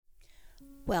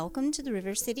Welcome to the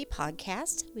River City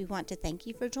Podcast. We want to thank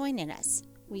you for joining us.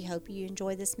 We hope you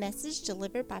enjoy this message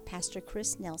delivered by Pastor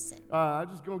Chris Nelson. I'm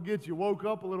just going to get you woke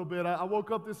up a little bit. I woke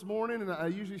up this morning, and I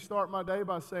usually start my day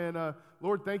by saying,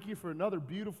 Lord, thank you for another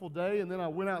beautiful day. And then I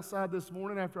went outside this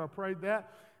morning after I prayed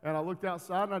that, and I looked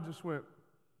outside, and I just went,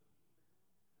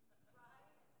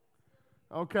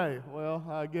 okay, well,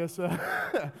 I guess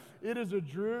it is a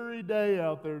dreary day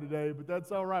out there today, but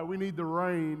that's all right. We need the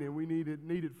rain, and we need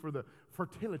it for the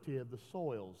fertility of the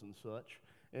soils and such.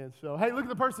 And so, hey, look at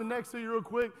the person next to you real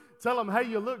quick. Tell them, hey,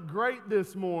 you look great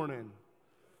this morning.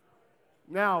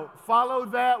 Now, follow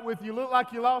that with you look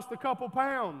like you lost a couple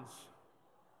pounds.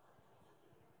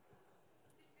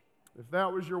 If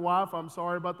that was your wife, I'm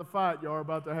sorry about the fight y'all are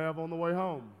about to have on the way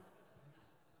home.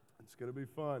 It's going to be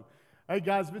fun. Hey,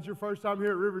 guys, if it's your first time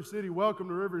here at River City, welcome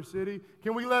to River City.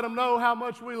 Can we let them know how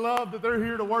much we love that they're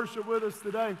here to worship with us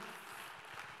today?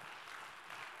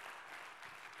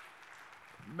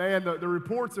 Man, the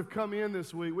reports have come in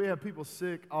this week. We have people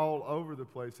sick all over the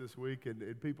place this week and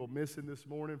people missing this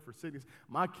morning for sickness.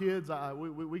 My kids,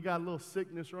 we got a little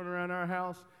sickness running around our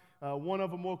house. One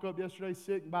of them woke up yesterday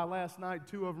sick, and by last night,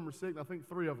 2 of them are sick. I think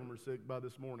 3 of them are sick by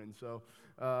this morning. So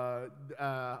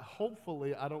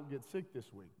hopefully I don't get sick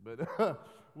this week, but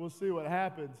we'll see what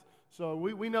happens. So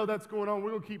we know that's going on. We're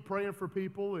going to keep praying for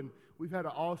people, and we've had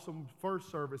an awesome first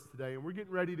service today, and we're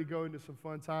getting ready to go into some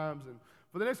fun times. And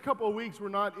for the next couple of weeks, we're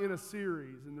not in a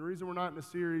series, and the reason we're not in a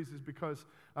series is because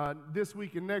this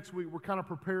week and next week, we're kind of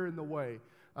preparing the way.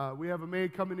 We have a man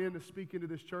coming in to speak into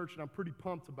this church, and I'm pretty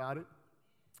pumped about it.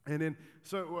 And then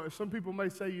so some people may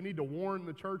say you need to warn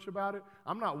the church about it.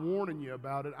 I'm not warning you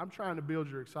about it. I'm trying to build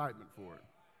your excitement for it.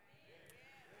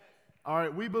 All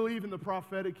right, we believe in the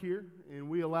prophetic here, and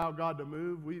we allow God to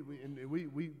move.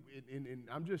 And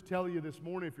I'm just telling you this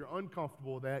morning, if you're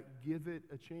uncomfortable with that, give it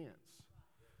a chance.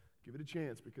 Give it a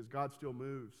chance because God still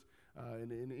moves.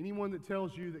 And anyone that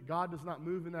tells you that God does not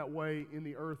move in that way in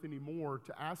the earth anymore,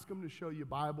 to ask them to show you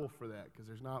Bible for that, because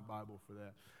there's not Bible for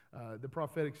that. The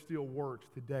prophetic still works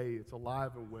today. It's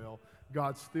alive and well.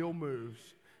 God still moves.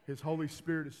 His Holy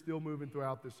Spirit is still moving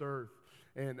throughout this earth.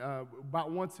 And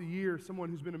about once a year, someone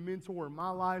who's been a mentor in my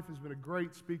life, has been a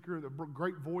great speaker, a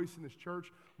great voice in this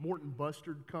church, Morton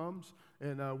Bustard comes.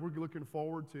 And we're looking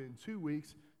forward to, in 2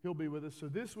 weeks, he'll be with us. So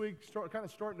this week,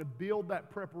 starting to build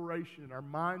that preparation and our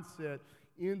mindset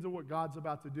into what God's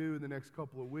about to do in the next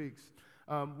couple of weeks.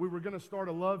 We were going to start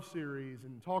a love series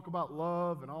and talk about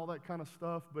love and all that kind of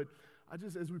stuff, but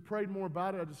as we prayed more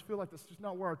about it, I just feel like that's just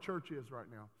not where our church is right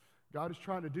now. God is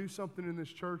trying to do something in this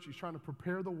church. He's trying to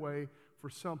prepare the way for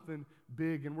something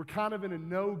big, and we're kind of in a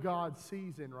know-God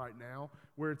season right now,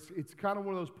 where it's kind of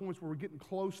one of those points where we're getting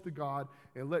close to God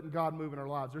and letting God move in our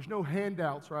lives. There's no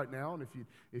handouts right now, and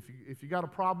if you got a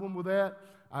problem with that,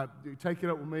 take it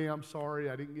up with me. I'm sorry,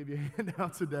 I didn't give you a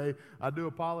handout today. I do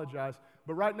apologize.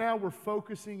 But right now, we're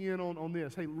focusing in on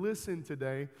this. Hey, listen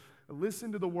today.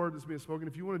 Listen to the word that's being spoken.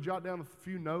 If you want to jot down a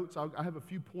few notes, I have a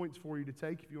few points for you to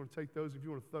take. If you want to take those, if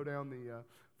you want to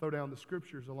throw down the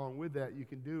scriptures along with that, you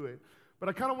can do it. But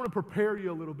I kind of want to prepare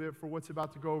you a little bit for what's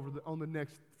about to go over on the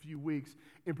next few weeks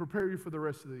and prepare you for the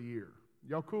rest of the year.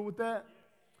 Y'all cool with that?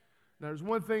 Now, there's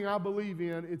one thing I believe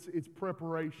in. It's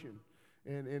preparation.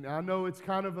 And I know it's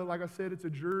kind of, like I said, it's a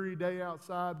dreary day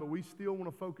outside, but we still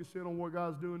want to focus in on what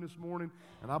God's doing this morning.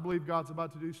 And I believe God's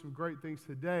about to do some great things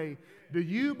today. Do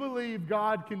you believe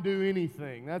God can do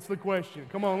anything? That's the question.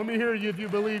 Come on, let me hear you if you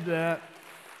believe that.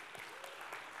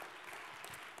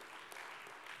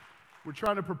 We're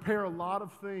trying to prepare a lot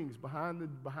of things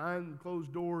behind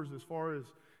closed doors as far as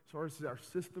our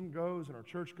system goes and our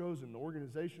church goes and the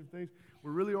organization things.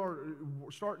 We really are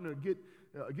starting to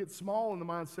get small in the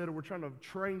mindset of we're trying to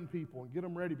train people and get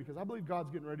them ready, because I believe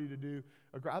God's getting ready to do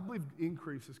I believe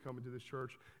increase is coming to this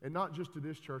church, and not just to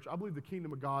this church. I believe the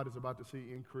kingdom of God is about to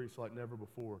see increase like never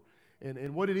before.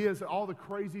 And what it is, all the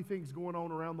crazy things going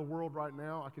on around the world right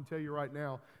now, I can tell you right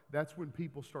now, that's when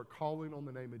people start calling on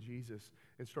the name of Jesus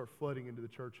and start flooding into the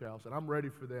church house. And I'm ready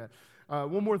for that.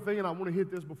 One more thing, and I want to hit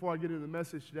this before I get into the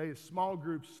message today, is small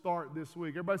groups start this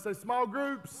week. Everybody say small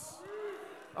groups.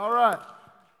 All right.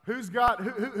 Who's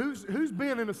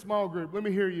been in a small group? Let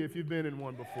me hear you if you've been in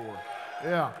one before.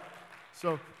 Yeah.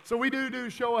 So we do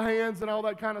show of hands and all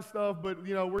that kind of stuff, but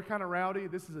we're kind of rowdy.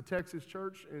 This is a Texas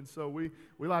church, and so we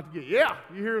like to get, yeah,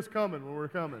 you hear us coming when we're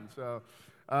coming. So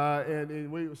I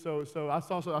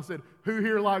said, who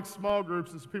here likes small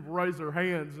groups? And so people raise their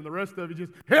hands, and the rest of you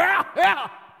just, yeah.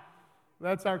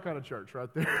 That's our kind of church right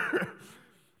there.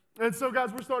 And so,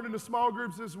 guys, we're starting into small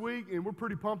groups this week, and we're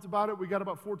pretty pumped about it. We got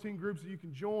about 14 groups that you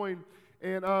can join.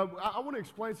 And I want to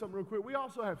explain something real quick. We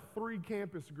also have 3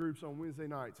 campus groups on Wednesday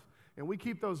nights. And we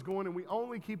keep those going, and we'll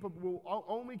only keep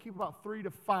about 3 to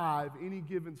 5 any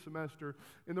given semester.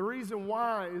 And the reason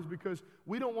why is because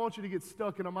we don't want you to get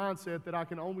stuck in a mindset that I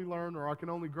can only learn or I can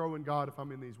only grow in God if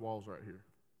I'm in these walls right here.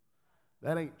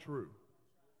 That ain't true.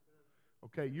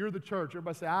 Okay, you're the church.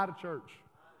 Everybody say, I the church.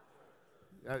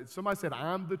 Somebody said,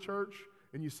 I'm the church,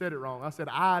 and you said it wrong. I said,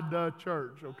 I the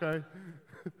church, okay?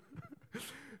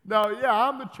 No, yeah,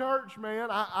 I'm the church, man.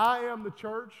 I am the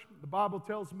church. The Bible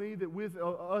tells me that with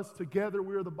us together,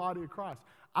 we are the body of Christ.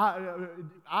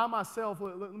 I myself,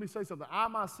 let me say something. I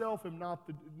myself am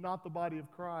not the body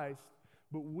of Christ,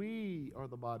 but we are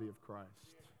the body of Christ.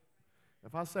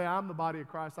 If I say I'm the body of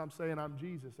Christ, I'm saying I'm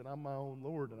Jesus and I'm my own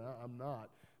Lord, and I'm not.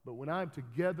 But when I'm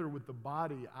together with the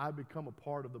body, I become a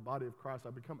part of the body of Christ. I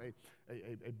become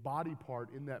a body part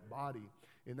in that body.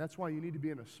 And that's why you need to be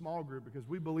in a small group, because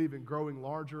we believe in growing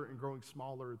larger and growing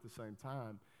smaller at the same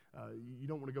time. You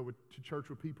don't want to go to church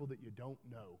with people that you don't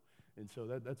know. And so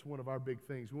that's one of our big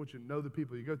things. We want you to know the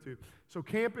people you go to. So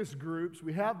campus groups,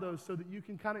 we have those so that you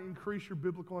can kind of increase your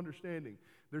biblical understanding.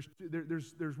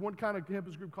 There's one kind of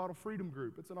campus group called a freedom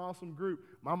group. It's an awesome group.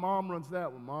 My mom runs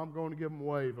that one. Mom, going to give them a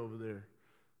wave over there.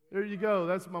 There you go.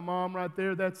 That's my mom right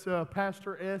there. That's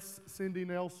Pastor S. Cindy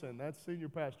Nelson. That's senior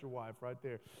pastor wife right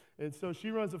there. And so she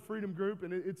runs a freedom group,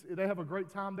 and they have a great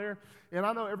time there. And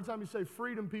I know every time you say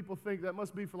freedom, people think that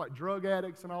must be for like drug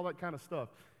addicts and all that kind of stuff.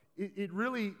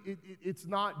 It's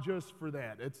not just for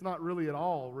that. It's not really at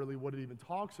all really what it even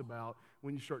talks about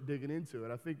when you start digging into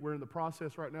it. I think we're in the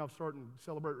process right now of starting to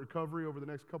celebrate recovery over the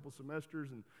next couple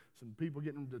semesters, and some people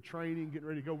getting into training, getting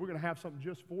ready to go. We're going to have something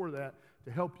just for that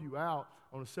to help you out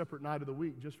on a separate night of the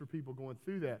week just for people going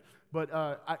through that. But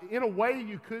in a way,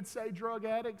 you could say drug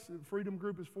addicts. The Freedom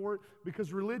Group is for it,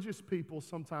 because religious people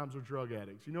sometimes are drug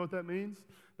addicts. You know what that means?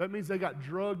 That means they got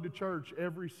drugged to church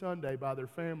every Sunday by their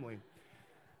family.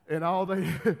 And all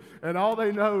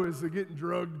they know is they're getting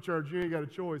drugged to church. You ain't got a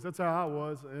choice. That's how I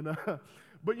was.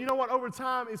 But you know what? Over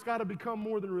time, it's got to become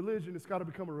more than religion. It's got to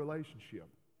become a relationship.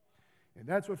 And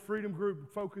that's what Freedom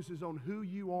Group focuses on, who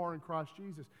you are in Christ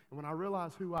Jesus. And when I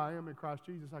realize who I am in Christ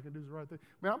Jesus, I can do the right thing.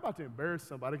 Man, I'm about to embarrass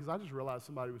somebody, because I just realized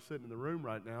somebody was sitting in the room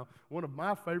right now. One of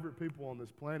my favorite people on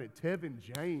this planet, Tevin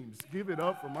James. Give it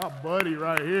up for my buddy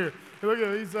right here. Look at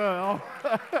him. He's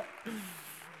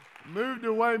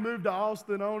moved to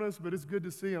Austin on us, but it's good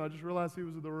to see him. I just realized he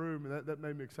was in the room, and that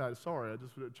made me excited. Sorry, I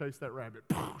just chased that rabbit.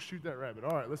 Shoot that rabbit.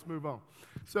 All right, let's move on.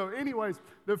 So anyways,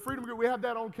 the Freedom Group, we have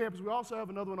that on campus. We also have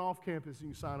another one off campus you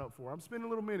can sign up for. I'm spending a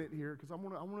little minute here because I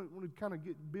want to kind of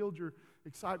build your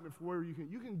excitement for where you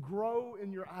can grow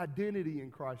in your identity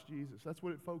in Christ Jesus. That's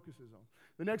what it focuses on.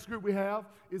 The next group we have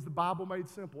is the Bible Made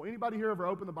Simple. Anybody here ever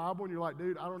opened the Bible and you're like,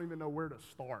 dude, I don't even know where to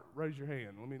start? Raise your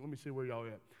hand. Let me see where y'all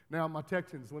at. Now, my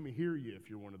Texans, let me hear you if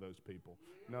you're one of those people.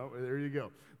 No, there you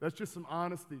go. That's just some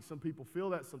honesty. Some people feel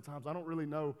that sometimes. I don't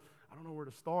know where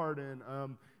to start. And,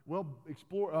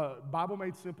 explore. Bible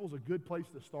Made Simple is a good place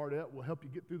to start at. We'll help you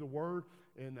get through the Word.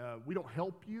 And we don't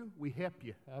help you, we help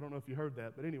you. I don't know if you heard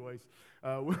that, but anyways,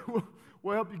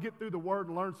 we'll help you get through the Word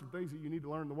and learn some things that you need to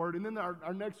learn in the Word. And then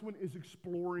our next one is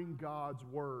Exploring God's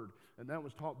Word. And that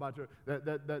was taught by,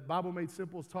 that Bible Made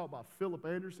Simple is taught by Philip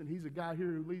Anderson. He's a guy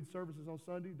here who leads services on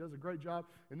Sunday, does a great job.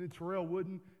 And then Terrell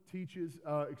Wooden teaches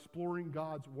Exploring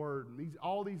God's Word. And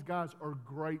all these guys are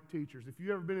great teachers. If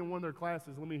you've ever been in one of their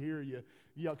classes, let me hear you.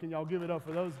 Can y'all give it up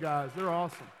for those guys? They're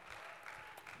awesome.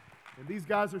 And these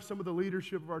guys are some of the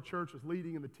leadership of our church, is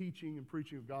leading in the teaching and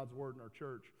preaching of God's Word in our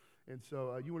church. And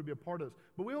so you want to be a part of those.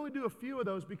 But we only do a few of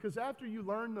those, because after you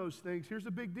learn those things, here's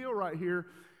a big deal right here.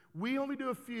 We only do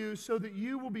a few so that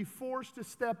you will be forced to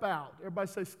step out. Everybody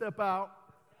say step out.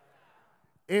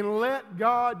 And let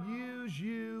God use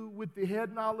you with the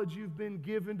head knowledge you've been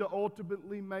given to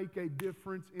ultimately make a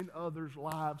difference in others'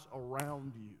 lives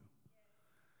around you.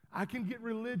 I can get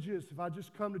religious if I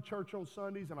just come to church on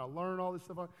Sundays and I learn all this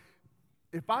stuff.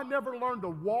 If I never learn to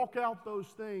walk out those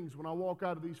things when I walk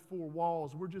out of these four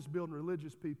walls, we're just building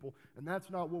religious people, and that's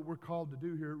not what we're called to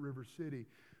do here at River City.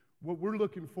 What we're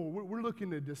looking for, we're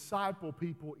looking to disciple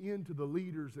people into the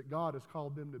leaders that God has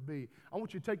called them to be. I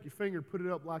want you to take your finger, put it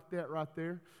up like that right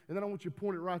there, and then I want you to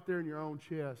point it right there in your own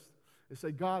chest and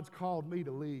say, God's called me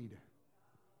to lead.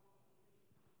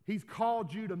 He's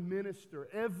called you to minister.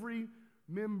 Every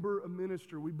member a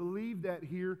minister. We believe that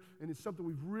here, and it's something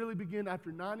we've really begun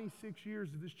after 96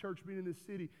 years of this church being in this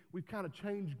city. We've kind of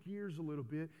changed gears a little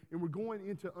bit, and we're going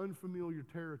into unfamiliar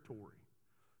territory.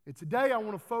 And today I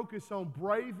want to focus on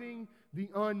braving the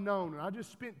unknown. And I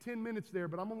just spent 10 minutes there,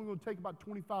 but I'm only going to take about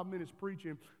 25 minutes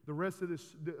preaching the rest of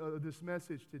this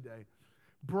message today.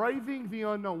 Braving the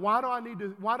unknown. Why do I need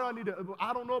to,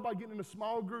 I don't know about getting in a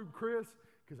small group, Chris,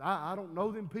 because I don't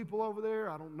know them people over there.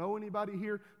 I don't know anybody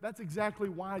here. That's exactly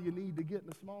why you need to get in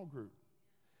a small group.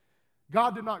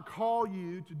 God did not call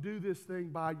you to do this thing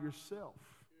by yourself.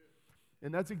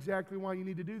 And that's exactly why you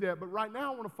need to do that. But right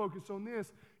now I want to focus on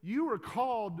this. You are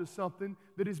called to something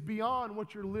that is beyond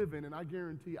what you're living, and I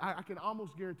guarantee, I can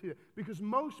almost guarantee it, because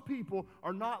most people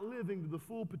are not living to the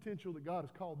full potential that God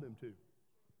has called them to.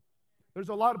 There's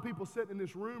a lot of people sitting in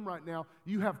this room right now.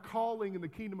 You have calling in the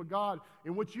kingdom of God,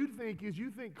 and what you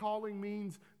think calling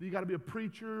means that you got to be a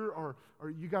preacher, or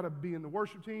you got to be in the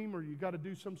worship team, or you got to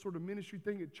do some sort of ministry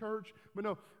thing at church. But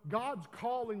no, God's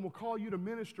calling will call you to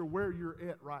minister where you're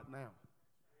at right now.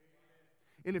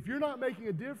 And if you're not making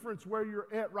a difference where you're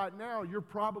at right now, you're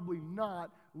probably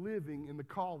not living in the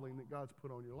calling that God's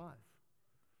put on your life.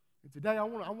 And today I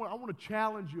want to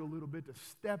challenge you a little bit to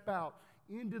step out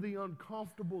into the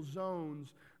uncomfortable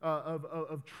zones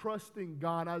of trusting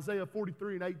God. Isaiah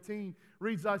 43:18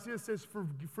 reads like this. It says,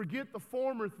 forget the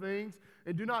former things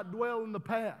and do not dwell in the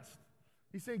past.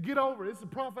 He's saying, get over it. This is the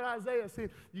prophet Isaiah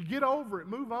saying, you get over it,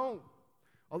 move on.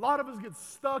 A lot of us get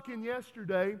stuck in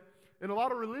yesterday, and a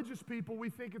lot of religious people, we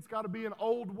think it's got to be an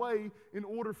old way in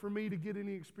order for me to get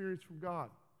any experience from God.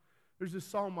 There's this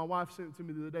song my wife sent to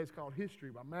me the other day. It's called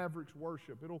History by Mavericks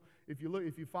Worship. If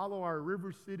you follow our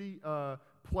River City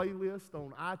playlist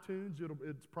on iTunes,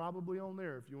 it's probably on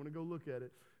there if you want to go look at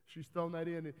it. She's thrown that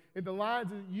in. And the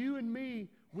lines is, you and me,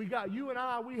 we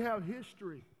have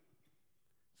history.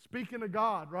 Speaking of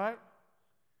God, right?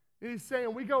 And he's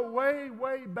saying we go way,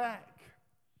 way back.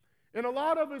 And a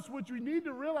lot of us, what we need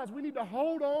to realize, we need to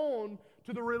hold on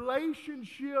to the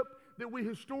relationship that we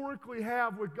historically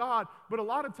have with God. But a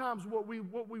lot of times what we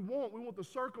want the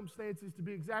circumstances to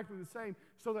be exactly the same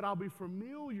so that I'll be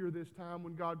familiar this time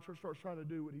when God starts trying to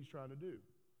do what He's trying to do.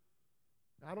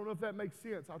 I don't know if that makes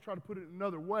sense. I'll try to put it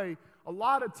another way. A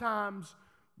lot of times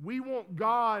we want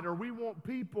God, or we want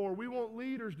people, or we want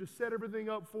leaders to set everything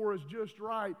up for us just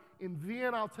right, and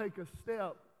then I'll take a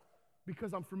step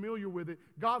because I'm familiar with it.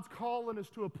 God's calling us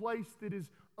to a place that is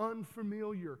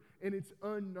unfamiliar and it's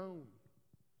unknown.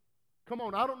 Come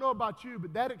on, I don't know about you,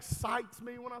 but that excites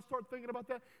me when I start thinking about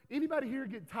that. Anybody here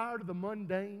get tired of the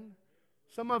mundane?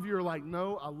 Some of you are like,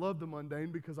 no, I love the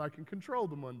mundane because I can control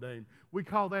the mundane. We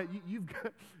call that,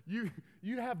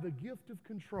 you have the gift of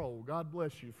control. God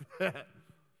bless you for that.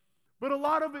 But a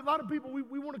lot of people,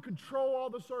 we want to control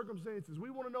all the circumstances. We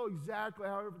want to know exactly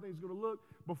how everything's going to look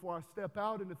before I step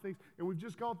out into things. And we've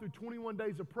just gone through 21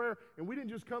 days of prayer. And we didn't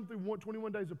just come through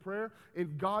 21 days of prayer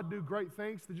and God do great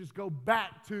things to just go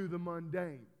back to the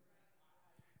mundane.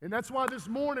 And that's why this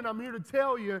morning I'm here to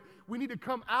tell you we need to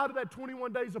come out of that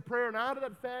 21 days of prayer and out of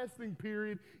that fasting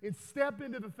period and step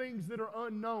into the things that are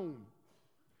unknown.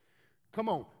 Come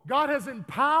on. God has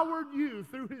empowered you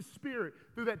through His Spirit,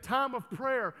 through that time of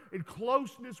prayer and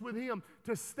closeness with Him,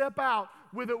 to step out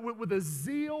with a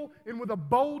zeal and with a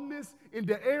boldness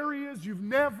into areas you've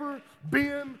never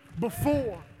been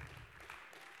before.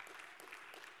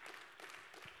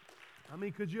 I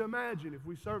mean, could you imagine if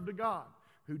we served a God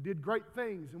who did great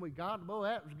things and God, boy,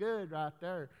 that was good right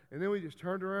there. And then we just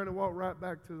turned around and walked right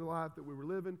back to the life that we were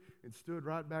living and stood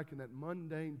right back in that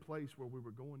mundane place where we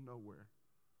were going nowhere.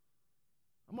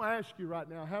 I'm going to ask you right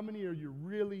now, how many are you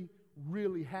really,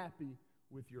 really happy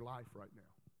with your life right now?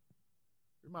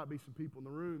 There might be some people in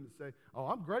the room that say, oh,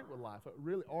 I'm great with life.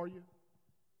 Really, are you?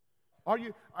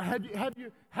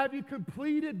 Have you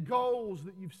completed goals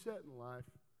that you've set in life?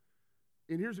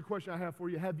 And here's a question I have for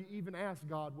you. Have you even asked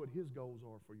God what His goals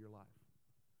are for your life?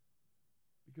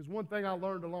 Because one thing I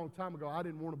learned a long time ago, I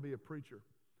didn't want to be a preacher.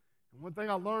 And one thing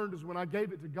I learned is when I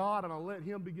gave it to God and I let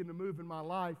Him begin to move in my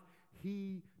life,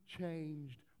 He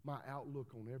changed my outlook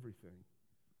on everything.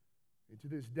 And to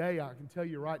this day, I can tell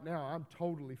you right now, I'm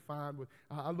totally fine with,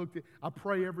 I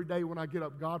pray every day when I get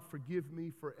up, God, forgive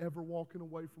me for ever walking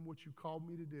away from what you called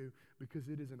me to do, because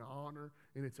it is an honor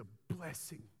and it's a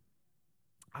blessing.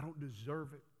 I don't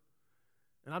deserve it.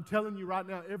 And I'm telling you right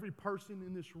now, every person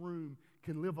in this room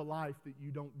can live a life that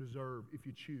you don't deserve if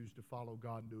you choose to follow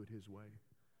God and do it His way.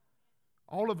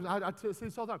 All of us, I say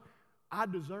this all the time, I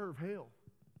deserve hell.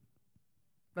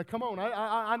 Now, come on,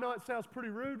 I know it sounds pretty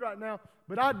rude right now,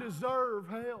 but I deserve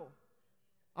hell.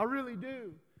 I really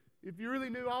do. If you really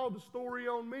knew all the story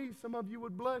on me, some of you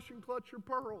would blush and clutch your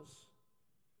pearls.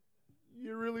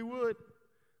 You really would.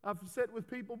 I've sat with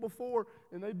people before,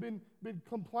 and they've been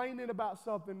complaining about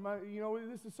something.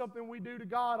 This is something we do to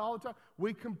God all the time.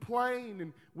 We complain,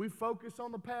 and we focus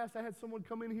on the past. I had someone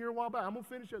come in here a while back. I'm going to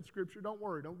finish that scripture. Don't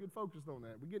worry. Don't get focused on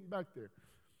that. We're getting back there.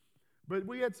 But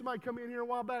we had somebody come in here a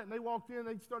while back, and they walked in,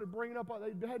 they started bringing up,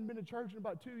 they hadn't been to church in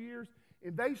about 2 years,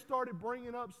 and they started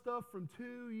bringing up stuff from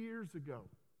 2 years ago.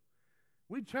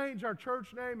 We changed our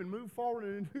church name and moved forward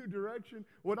in a new direction.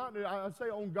 Well, I say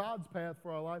on God's path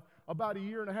for our life about 1.5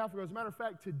 years ago. As a matter of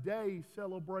fact, today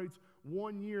celebrates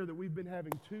 1 year that we've been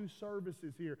having 2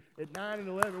 services here at 9 and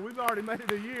 11. We've already made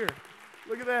it a year.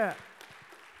 Look at that.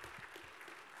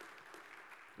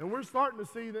 And we're starting to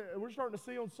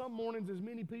see on some mornings as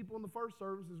many people in the first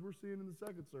service as we're seeing in the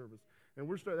second service. And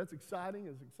that's exciting.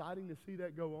 It's exciting to see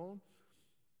that go on.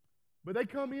 But they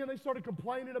come in, they started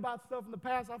complaining about stuff in the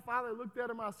past. I finally looked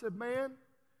at him, I said, man,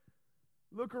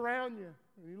 look around you.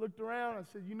 And he looked around, I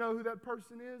said, you know who that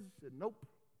person is? He said, nope.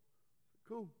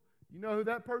 Cool. You know who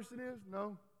that person is?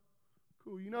 No.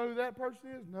 Cool. You know who that person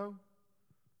is? No.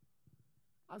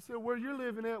 I said, where you're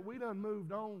living at, we done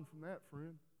moved on from that,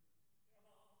 friend.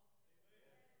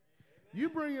 You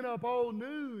bringing up old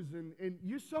news, and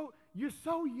you're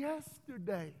so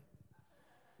yesterday.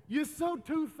 You're so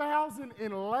 2000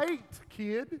 and late,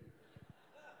 kid.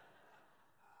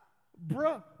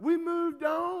 Bruh, we moved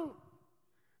on.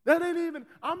 That ain't even,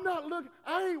 I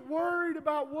ain't worried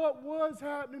about what was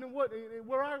happening and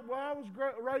where I was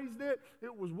raised at.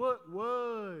 It was what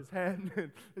was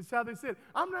happening. It's how they said.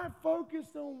 I'm not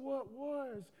focused on what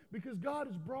was, because God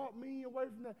has brought me away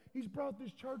from that. He's brought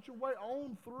this church away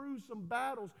on through some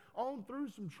battles, on through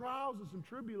some trials and some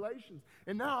tribulations.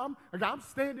 And now I'm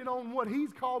standing on what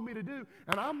He's called me to do,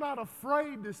 and I'm not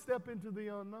afraid to step into the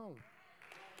unknown.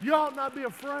 You ought not be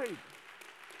afraid.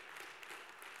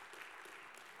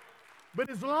 But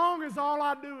as long as all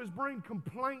I do is bring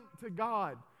complaint to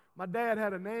God. My dad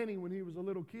had a nanny when he was a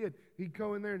little kid. He'd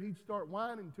go in there and he'd start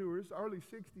whining to her. It's the early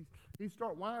 60s. He'd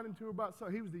start whining to her about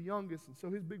something. He was the youngest, and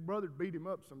so his big brother would beat him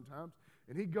up sometimes.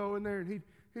 And he'd go in there and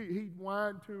he'd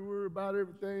whine to her about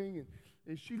everything.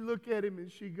 And she'd look at him and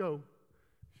she'd go,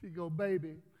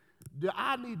 baby, do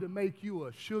I need to make you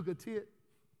a sugar tit?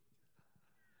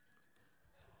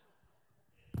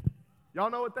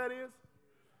 Y'all know what that is?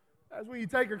 That's when you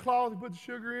take your cloth and put the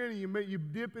sugar in, and you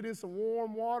dip it in some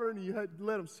warm water, and you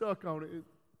let them suck on it.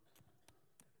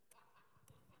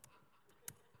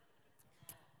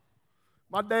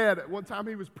 My dad, at one time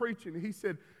he was preaching, and he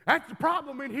said, that's the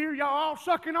problem in here, y'all all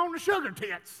sucking on the sugar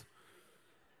tits.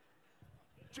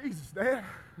 Jesus, Dad.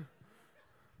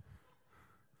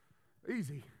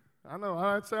 Easy. I know,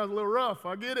 that sounds a little rough.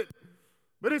 I get it.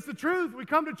 But it's the truth. We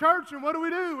come to church, and what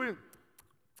do?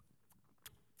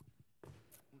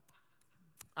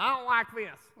 I don't like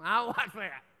this. I don't like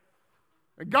that.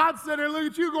 And God sitting there looking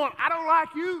at you going, I don't like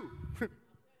you.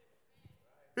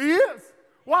 He is.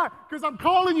 Why? Because I'm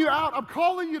calling you out. I'm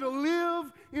calling you to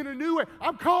live in a new way.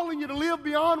 I'm calling you to live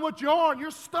beyond what you are, and you're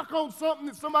stuck on something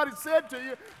that somebody said to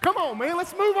you. Come on, man.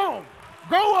 Let's move on.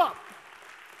 Grow up.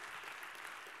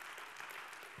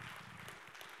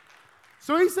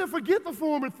 So he said, forget the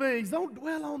former things. Don't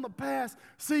dwell on the past.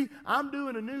 See, I'm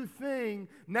doing a new thing.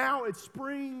 Now it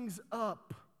springs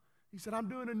up. He said, I'm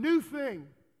doing a new thing.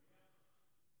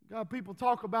 God, people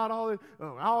talk about all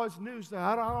this new stuff.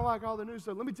 I don't like all the new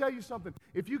stuff. Let me tell you something.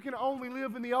 If you can only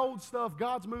live in the old stuff,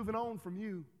 God's moving on from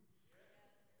you.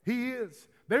 He is.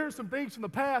 There are some things from the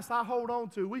past I hold on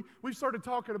to. We've started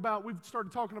talking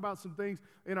about some things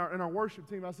in our worship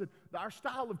team. I said, our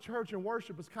style of church and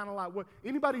worship is kind of like what,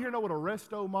 anybody here know what a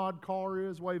resto mod car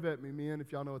is? Wave at me, men,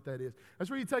 if y'all know what that is. That's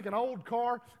where you take an old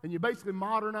car and you basically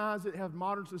modernize it, have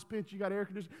modern suspension, you got air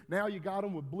conditioning. Now you got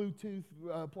them with Bluetooth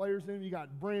players in them, you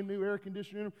got brand new air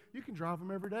conditioning in them. You can drive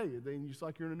them every day. Then just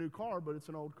like you're in a new car, but it's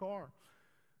an old car.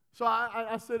 So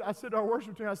I said to our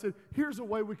worship team, I said, here's a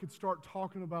way we could start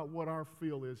talking about what our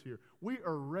feel is here. We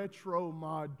are retro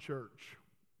mod church.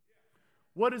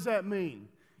 What does that mean?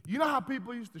 You know how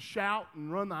people used to shout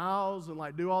and run the aisles and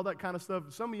like do all that kind of stuff?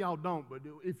 Some of y'all don't, but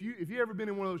if you ever been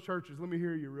in one of those churches, let me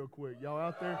hear you real quick. Y'all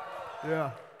out there?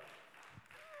 Yeah.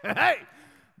 Hey,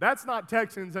 that's not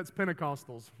Texans, that's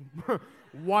Pentecostals.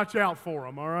 Watch out for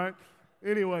them, all right?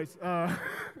 Anyways,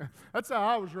 that's how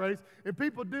I was raised. And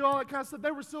people do all that kind of stuff. They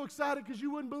were so excited because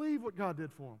you wouldn't believe what God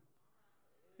did for them.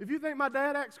 If you think my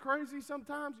dad acts crazy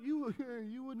sometimes, you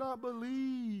would not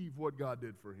believe what God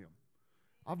did for him.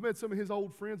 I've met some of his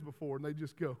old friends before, and they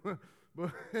just go, but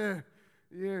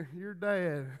yeah, your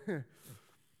dad.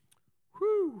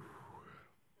 Whew.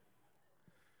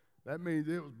 That means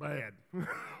it was bad.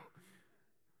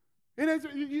 And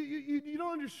you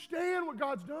don't understand what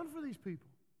God's done for these people.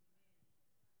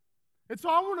 And so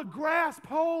I want to grasp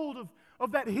hold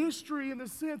of that history in the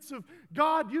sense of,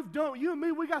 God, you and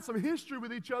me, we got some history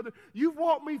with each other. You've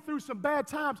walked me through some bad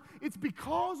times. It's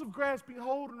because of grasping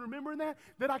hold and remembering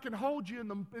that I can hold you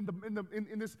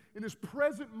in this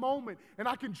present moment, and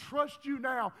I can trust you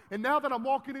now. And now that I'm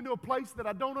walking into a place that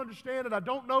I don't understand and I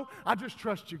don't know, I just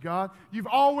trust you, God. You've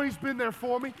always been there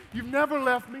for me. You've never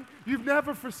left me. You've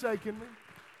never forsaken me.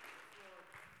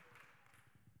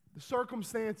 The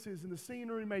circumstances and the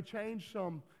scenery may change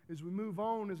some as we move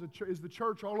on as the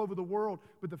church all over the world,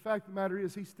 but the fact of the matter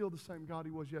is, He's still the same God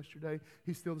He was yesterday.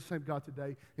 He's still the same God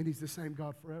today, and He's the same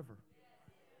God forever.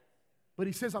 But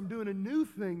He says, I'm doing a new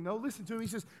thing. No, listen to Him. He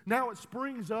says, now it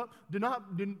springs up.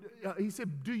 He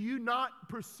said, do you not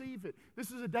perceive it?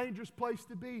 This is a dangerous place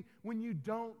to be when you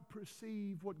don't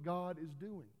perceive what God is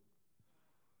doing.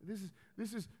 This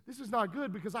is not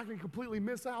good, because I can completely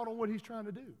miss out on what He's trying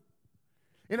to do.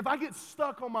 And if I get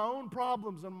stuck on my own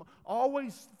problems, I'm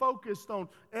always focused on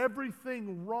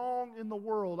everything wrong in the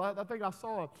world. I think I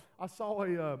saw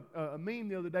a meme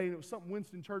the other day, and it was something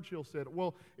Winston Churchill said.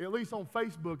 Well, at least on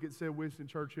Facebook it said Winston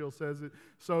Churchill says it.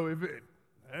 So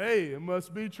it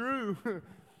must be true.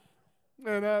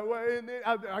 And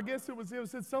I guess it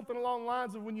said something along the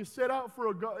lines of, when you set out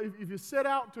if you set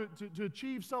out to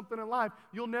achieve something in life,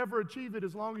 you'll never achieve it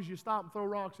as long as you stop and throw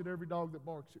rocks at every dog that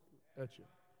barks at you.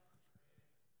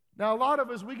 Now, a lot of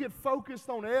us, we get focused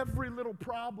on every little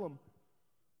problem,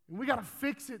 and we got to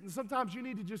fix it. And sometimes you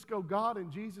need to just go, God, in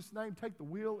Jesus' name, take the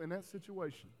wheel in that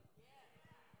situation.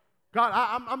 God,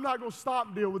 I'm not going to stop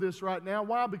and deal with this right now.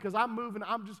 Why? Because I'm moving.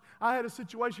 I had a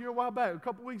situation here a while back, a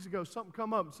couple weeks ago. Something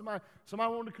come up. Somebody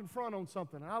wanted to confront on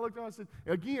something. And I looked at it and I said,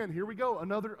 again, here we go,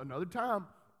 another time.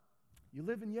 You're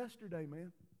living yesterday,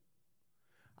 man.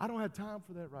 I don't have time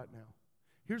for that right now.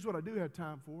 Here's what I do have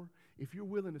time for. If you're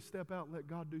willing to step out and let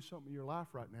God do something in your life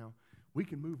right now, we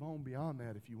can move on beyond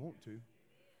that if you want to.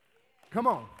 Come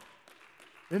on.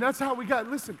 And that's how we got,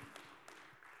 listen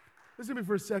to me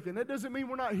for a second. That doesn't mean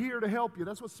we're not here to help you.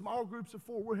 That's what small groups are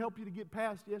for. We'll help you to get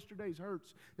past yesterday's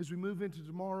hurts as we move into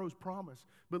tomorrow's promise.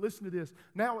 But listen to this.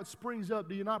 Now it springs up.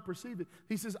 Do you not perceive it?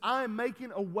 He says, I am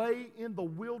making a way in the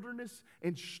wilderness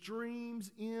and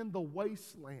streams in the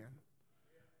wasteland.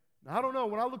 Now, I don't know.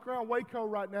 When I look around Waco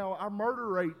right now, our murder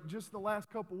rate just in the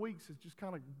last couple of weeks has just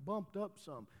kind of bumped up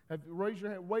some. Raise your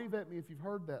hand, wave at me if you've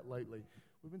heard that lately.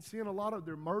 We've been seeing a lot of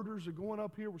their murders are going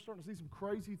up here. We're starting to see some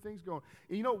crazy things going.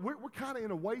 And you know, we're kind of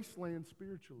in a wasteland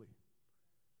spiritually.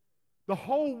 The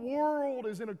whole world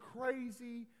is in a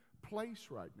crazy place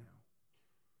right now.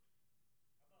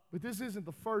 But this isn't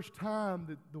the first time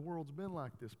that the world's been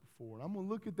like this before. And I'm going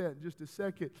to look at that in just a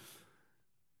second.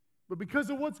 But because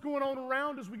of what's going on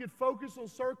around us, we get focused on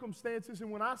circumstances. And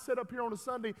when I sit up here on a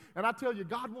Sunday and I tell you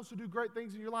God wants to do great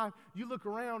things in your life, you look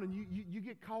around and you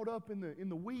get caught up in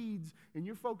the weeds, and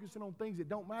you're focusing on things that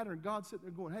don't matter. And God's sitting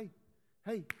there going,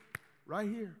 hey, right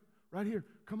here,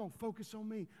 come on, focus on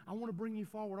me. I want to bring you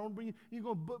forward. I want to bring you. You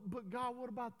go, but God, what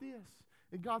about this?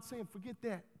 And God's saying, forget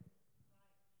that.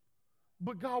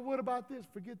 But God, what about this?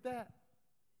 Forget that.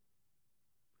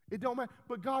 It don't matter.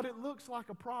 But God, it looks like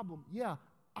a problem. Yeah.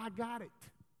 I got it.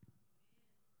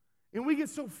 And we get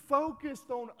so focused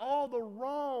on all the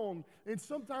wrong, and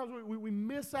sometimes we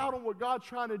miss out on what God's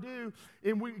trying to do,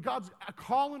 and God's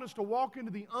calling us to walk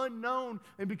into the unknown,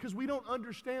 and because we don't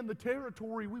understand the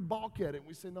territory, we balk at it. And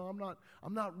we say, no,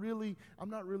 I'm not really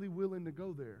willing to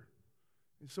go there.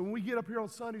 And so when we get up here on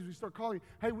Sundays, we start calling,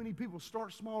 hey, we need people to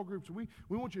start small groups. We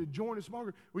want you to join a small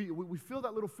group. We feel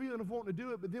that little feeling of wanting to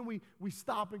do it, but then we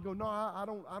stop and go, no, I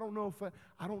don't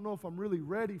know if I'm really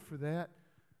ready for that.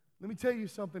 Let me tell you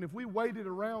something. If we waited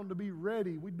around to be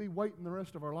ready, we'd be waiting the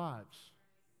rest of our lives.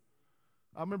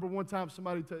 I remember one time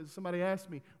somebody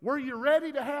asked me, were you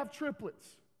ready to have triplets?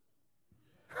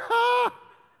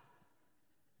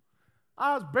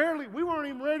 We weren't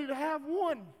even ready to have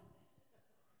one.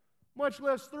 Much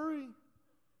less 3.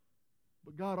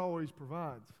 But God always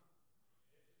provides.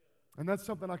 And that's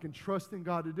something I can trust in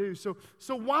God to do. So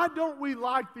why don't we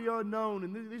like the unknown?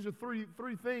 And these are three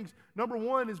things. Number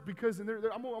one is because, I'm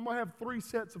going to have 3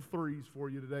 sets of 3s for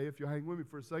you today, if you'll hang with me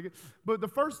for a second. But the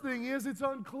first thing is, it's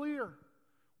unclear.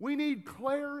 We need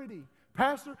clarity.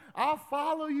 Pastor, I'll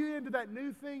follow you into that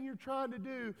new thing you're trying to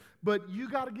do, but you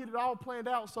got to get it all planned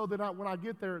out so that when I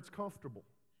get there, it's comfortable.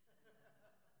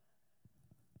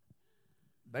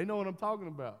 They know what I'm talking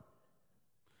about.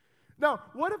 Now,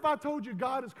 what if I told you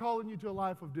God is calling you to a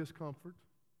life of discomfort,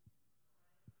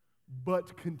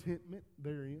 but contentment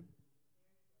therein?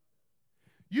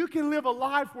 You can live a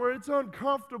life where it's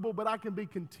uncomfortable, but I can be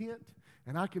content,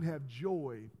 and I can have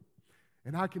joy,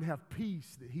 and I can have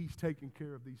peace that He's taking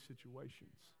care of these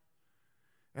situations.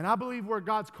 And I believe where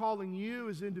God's calling you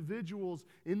as individuals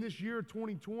in this year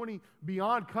 2020,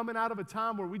 beyond coming out of a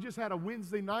time where we just had a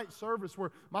Wednesday night service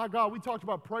where, my God, we talked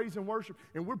about praise and worship,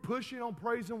 and we're pushing on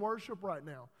praise and worship right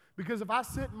now. Because if I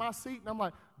sit in my seat and I'm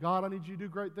like, God, I need you to do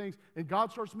great things, and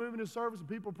God starts moving His service and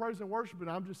people praise and worship, and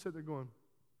I'm just sitting there going,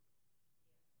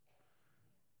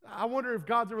 I wonder if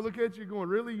God's ever looking at you going,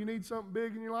 really? You need something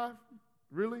big in your life?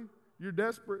 Really? You're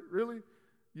desperate? Really?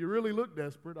 You really look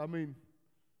desperate. I mean,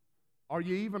 are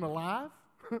you even alive?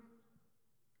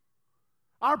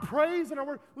 Our praise and our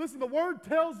word. Listen, the Word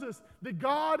tells us that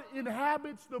God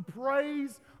inhabits the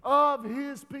praise of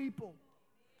His people.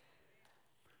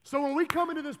 So when we come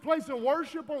into this place of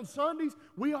worship on Sundays,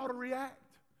 we ought to react.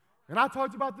 And I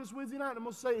talked about this Wednesday night, and I'm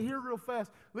going to say it here real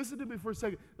fast. Listen to me for a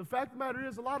second. The fact of the matter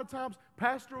is, a lot of times,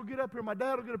 Pastor will get up here, my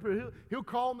dad will get up here, he'll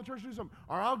call on the church to do something.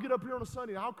 Or I'll get up here on a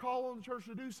Sunday, and I'll call on the church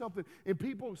to do something. And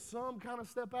people, some kind of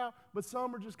step out, but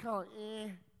some are just kind of like, eh.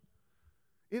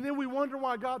 And then we wonder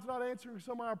why God's not answering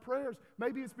some of our prayers.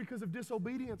 Maybe it's because of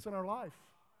disobedience in our life.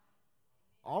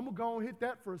 I'm going to go and hit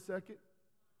that for a second.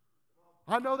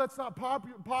 I know that's not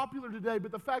popular today,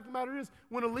 but the fact of the matter is,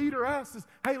 when a leader asks us,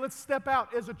 hey, let's step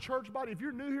out as a church body. If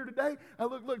you're new here today,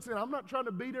 look, I'm not trying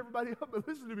to beat everybody up, but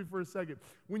listen to me for a second.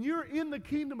 When you're in the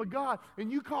kingdom of God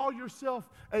and you call yourself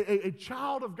a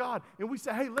child of God, and we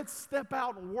say, hey, let's step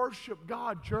out and worship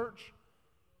God, church.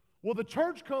 Well, the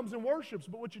church comes and worships,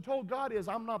 but what you told God is,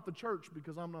 I'm not the church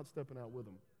because I'm not stepping out with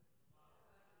them.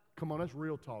 Come on, that's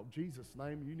real talk. Jesus'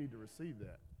 name, you need to receive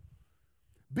that.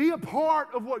 Be a part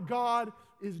of what God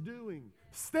is doing.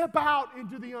 Step out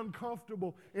into the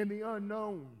uncomfortable and the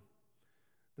unknown.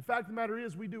 The fact of the matter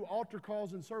is, we do altar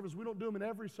calls in service. We don't do them in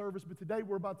every service, but today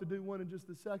we're about to do one in just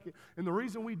a second. And the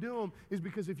reason we do them is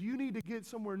because if you need to get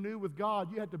somewhere new with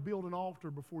God, you have to build an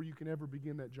altar before you can ever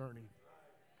begin that journey.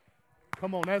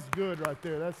 Come on, that's good right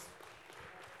there.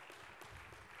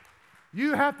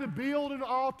 You have to build an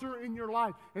altar in your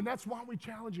life, and that's why we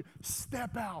challenge you.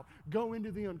 Step out. Go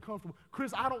into the uncomfortable.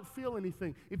 Chris, I don't feel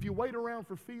anything. If you wait around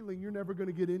for feeling, you're never going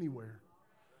to get anywhere.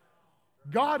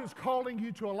 God is calling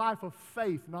you to a life of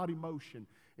faith, not emotion.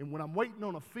 And when I'm waiting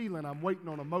on a feeling, I'm waiting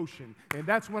on emotion, and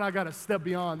that's when I got to step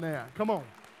beyond that. Come on.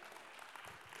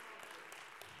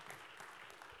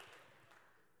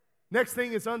 Next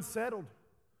thing is unsettled.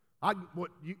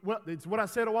 It's what I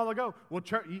said a while ago. Well,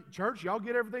 church, y'all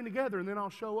get everything together and then I'll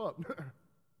show up.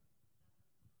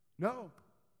 No,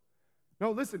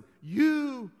 listen.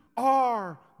 You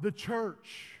are the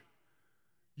church.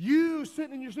 You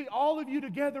sitting in your seat, all of you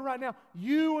together right now,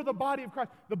 you are the body of Christ.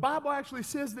 The Bible actually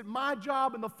says that my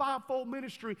job in the fivefold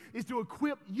ministry is to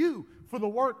equip you for the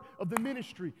work of the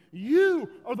ministry.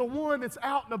 You are the one that's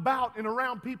out and about and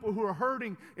around people who are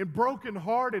hurting and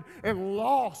brokenhearted and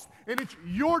lost. And it's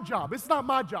your job. It's not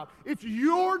my job. It's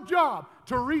your job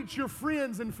to reach your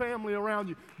friends and family around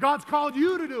you. God's called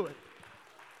you to do it.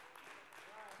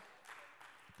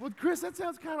 Well, Chris, that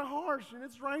sounds kind of harsh, and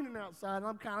it's raining outside, and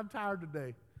I'm kind of tired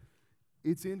today.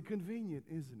 It's inconvenient,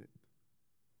 isn't it?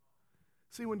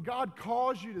 See, when God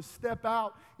calls you to step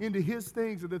out into His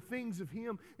things or the things of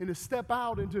Him and to step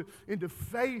out into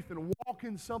faith and walk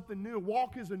in something new,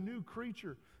 walk as a new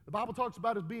creature. The Bible talks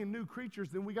about us being new creatures,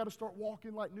 then we got to start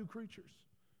walking like new creatures.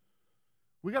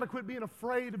 We got to quit being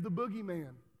afraid of the boogeyman.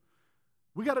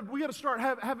 We got to start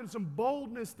having some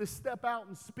boldness to step out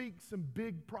and speak some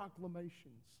big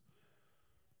proclamations.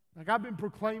 Like I've been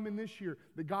proclaiming this year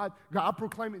that God, I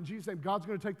proclaim it in Jesus' name, God's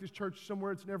going to take this church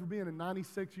somewhere it's never been in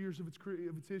 96 years of its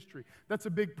history. That's a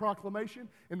big proclamation.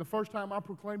 And the first time I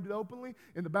proclaimed it openly,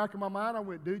 in the back of my mind, I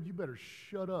went, dude, you better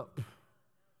shut up.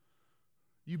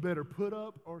 You better put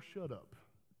up or shut up.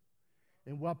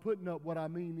 And by putting up, what I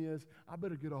mean is, I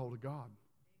better get a hold of God.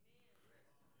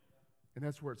 And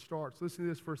that's where it starts. Listen to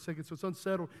this for a second. So it's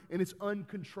unsettled and it's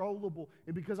uncontrollable.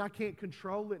 And because I can't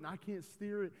control it and I can't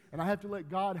steer it and I have to let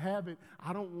God have it,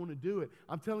 I don't want to do it.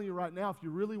 I'm telling you right now, if you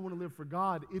really want to live for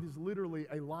God, it is literally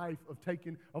a life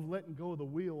of letting go of the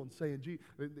wheel and saying, gee,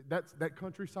 that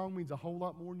country song means a whole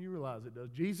lot more than you realize it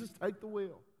does. Jesus, take the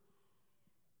wheel.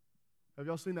 Have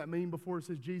y'all seen that meme before? It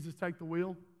says, Jesus, take the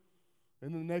wheel.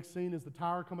 And then the next scene is the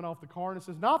tire coming off the car and it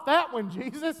says, not that one,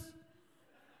 Jesus.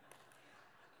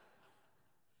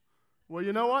 Well,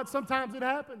 you know what? Sometimes it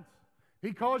happens.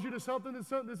 He calls you to something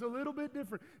that's a little bit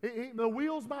different. The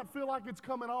wheels might feel like it's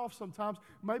coming off sometimes.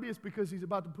 Maybe it's because He's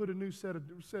about to put a new set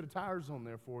of tires on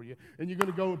there for you, and you're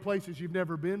going to go in places you've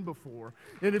never been before.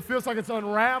 And it feels like it's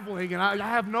unraveling, and I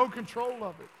have no control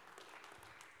of it.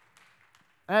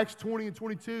 Acts 20 and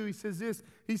 22, he says this.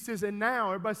 He says, and now,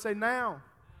 everybody say now.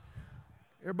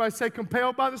 Everybody say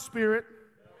compelled by the Spirit.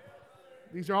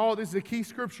 This is a key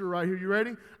scripture right here. You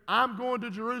ready? I'm going to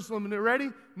Jerusalem. And ready?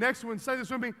 Next one, say this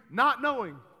with me. Not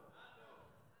knowing.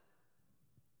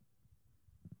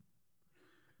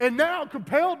 And now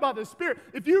compelled by the Spirit.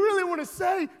 If you really want to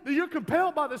say that you're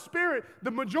compelled by the Spirit,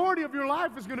 the majority of your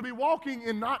life is going to be walking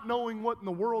and not knowing what in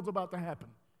the world's about to happen.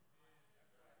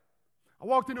 I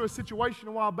walked into a situation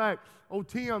a while back. Old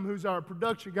Tim, who's our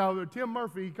production guy over there, Tim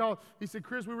Murphy, he called. He said,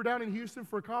 Chris, we were down in Houston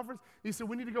for a conference. He said,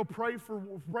 we need to go pray for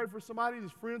somebody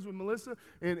that's friends with Melissa,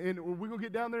 and we're going to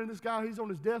get down there, and this guy, he's on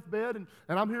his deathbed, and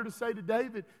I'm here to say today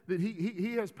that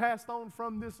he has passed on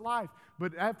from this life.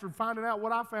 But after finding out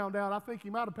what I found out, I think he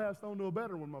might have passed on to a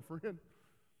better one, my friend.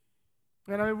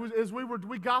 And as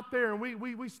we got there and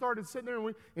we started sitting there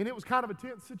and it was kind of a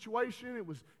tense situation. It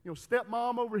was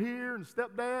stepmom over here and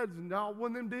stepdads and all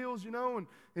one of them deals,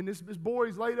 and this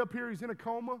boy's laid up here, he's in a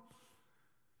coma.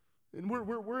 And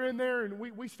we're in there and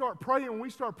we start praying. When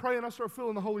we start praying, I start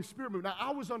feeling the Holy Spirit move. Now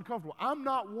I was uncomfortable. I'm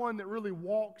not one that really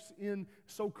walks in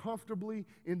so comfortably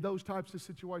in those types of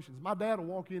situations. My dad will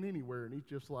walk in anywhere and he's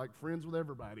just like friends with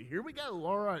everybody. Here we go.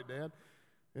 All right, Dad.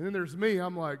 And then there's me.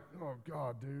 I'm like, oh,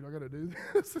 God, dude, I got to do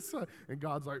this. And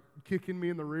God's like kicking me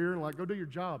in the rear and like, go do your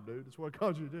job, dude. That's what I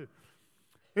called you to do.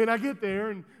 And I get there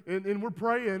and we're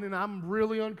praying and I'm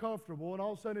really uncomfortable. And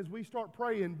all of a sudden as we start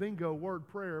praying, bingo, word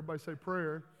prayer. Everybody say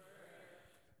prayer.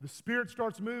 The Spirit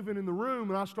starts moving in the room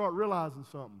and I start realizing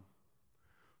something.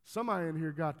 Somebody in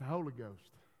here got the Holy Ghost.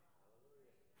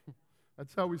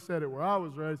 That's how we said it where I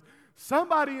was raised.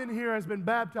 Somebody in here has been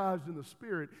baptized in the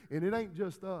Spirit and it ain't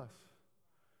just us.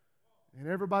 And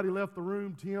everybody left the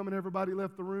room, Tim and everybody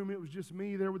left the room. It was just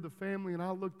me there with the family, and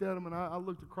I looked at them, and I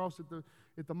looked across at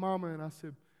the mama, and I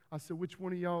said, which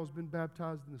one of y'all has been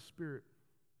baptized in the Spirit?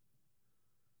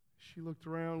 She looked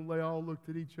around, they all looked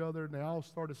at each other, and they all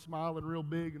started smiling real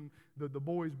big, and the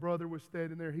boy's brother was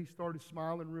standing there. He started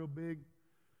smiling real big,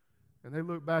 and they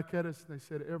looked back at us, and they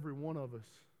said, every one of us.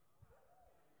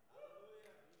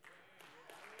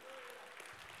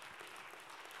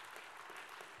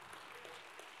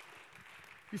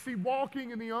 You see,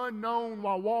 walking in the unknown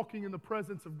while walking in the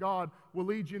presence of God will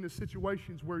lead you into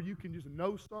situations where you can just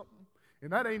know something.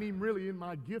 And that ain't even really in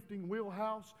my gifting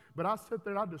wheelhouse. But I sat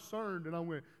there and I discerned and I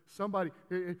went,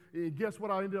 guess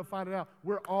what I ended up finding out?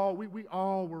 We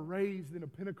all were raised in a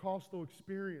Pentecostal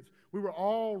experience. We were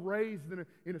all raised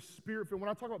in a spirit-filled. When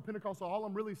I talk about Pentecostal, all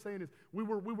I'm really saying is we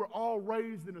were all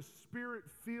raised in a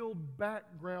spirit-filled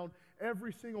background.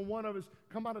 Every single one of us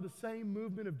come out of the same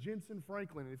movement of Jensen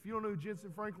Franklin. And if you don't know who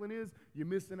Jensen Franklin is, you're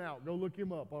missing out. Go look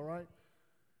him up, all right?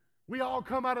 We all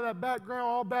come out of that background,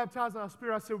 all baptized in our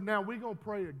spirit. I said, now we're going to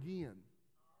pray again.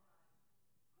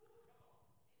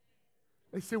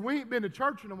 They said, we ain't been to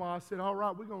church in a while. I said, all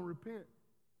right, we're going to repent.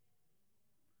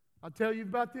 I tell you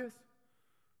about this?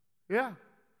 Yeah.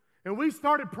 And we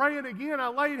started praying again. I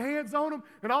laid hands on them,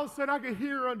 and all of a sudden I could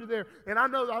hear her under there. And I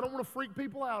know I don't want to freak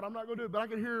people out. I'm not going to do it, but I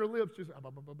could hear her lips just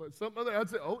something other. I'd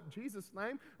say, oh, in Jesus'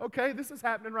 name. Okay, this is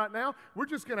happening right now. We're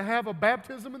just going to have a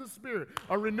baptism in the Spirit,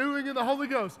 a renewing in the Holy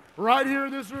Ghost right here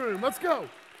in this room. Let's go.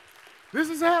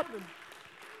 This is happening.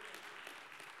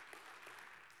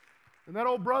 And that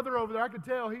old brother over there, I could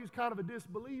tell he was kind of a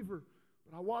disbeliever.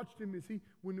 But I watched him as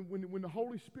when the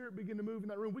Holy Spirit began to move in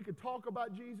that room, we could talk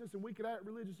about Jesus and we could act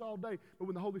religious all day. But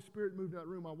when the Holy Spirit moved in that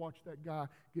room, I watched that guy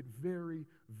get very,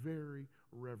 very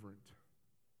reverent.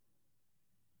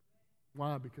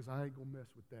 Why? Because I ain't going to mess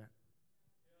with that.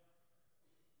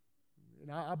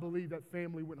 And I believe that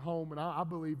family went home, and I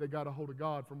believe they got a hold of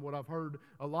God. From what I've heard,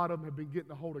 a lot of them have been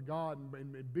getting a hold of God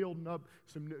and building up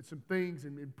some things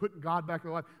and putting God back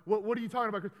in their life. What are you talking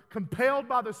about? Compelled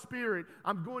by the Spirit,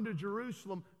 I'm going to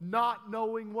Jerusalem not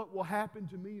knowing what will happen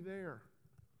to me there.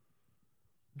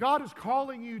 God is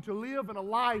calling you to live in a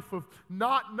life of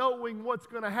not knowing what's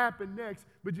going to happen next,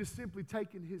 but just simply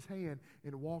taking His hand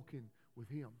and walking with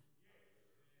Him.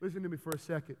 Listen to me for a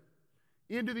second.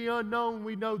 Into the unknown,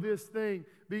 we know this thing,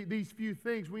 these few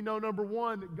things. We know, number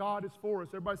one, that God is for us.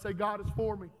 Everybody say, God is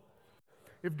for me.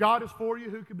 If God is for you,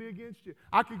 who could be against you?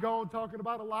 I could go on talking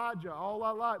about Elijah all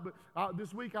I like, but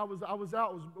this week I was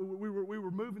out. We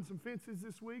were moving some fences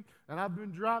this week, and I've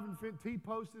been driving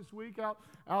T-posts this week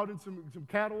out in some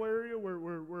cattle area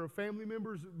where a family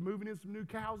member's moving in some new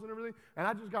cows and everything. And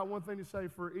I just got one thing to say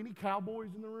for any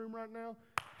cowboys in the room right now.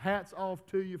 Hats off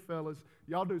to you, fellas.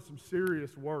 Y'all do some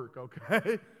serious work,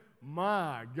 okay?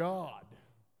 My God.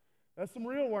 That's some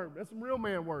real work. That's some real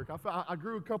man work. I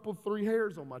grew 3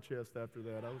 hairs on my chest after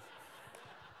that.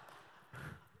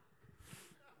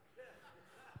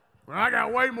 Well, I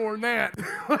got way more than that.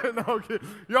 No, kidding.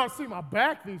 Y'all see my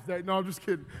back these days. No, I'm just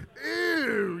kidding.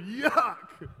 Ew, yuck.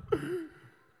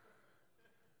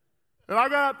 And I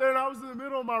got out there and I was in the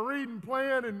middle of my reading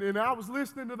plan, and I was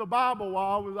listening to the Bible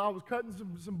while I was cutting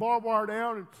some barbed wire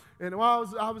down. And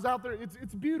while I was out there,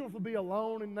 it's beautiful to be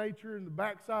alone in nature in the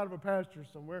backside of a pasture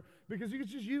somewhere, because it's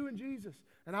just you and Jesus.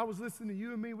 And I was listening to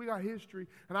you and me. We got history.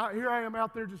 And here I am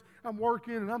out there I'm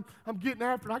working, and I'm getting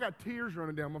after it. I got tears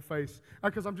running down my face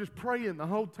because I'm just praying the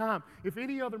whole time. If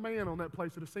any other man on that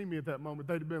place would have seen me at that moment,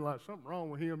 they'd have been like, something wrong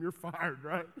with him. You're fired,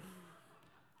 right?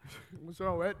 What's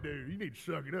wrong with that dude? You need to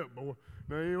suck it up, boy.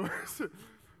 No, anyways.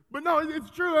 But no,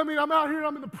 it's true. I mean, I'm out here and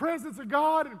I'm in the presence of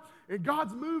God, and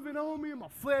God's moving on me, and my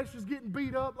flesh is getting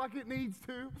beat up like it needs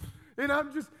to. And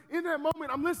I'm just, in that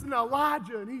moment, I'm listening to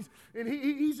Elijah, and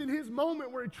he's in his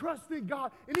moment where he trusts in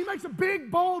God, and he makes a big,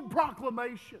 bold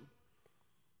proclamation.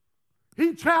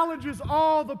 He challenges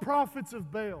all the prophets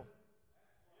of Baal.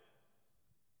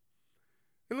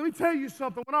 And let me tell you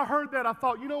something. When I heard that, I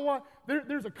thought, you know what?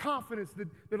 There's a confidence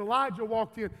that Elijah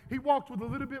walked in. He walked with a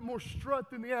little bit more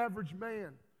strut than the average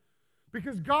man.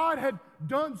 Because God had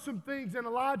done some things in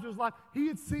Elijah's life. He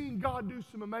had seen God do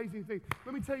some amazing things.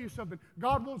 Let me tell you something.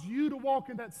 God wants you to walk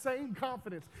in that same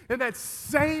confidence, and that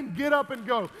same get up and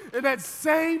go, and that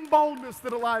same boldness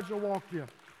that Elijah walked in.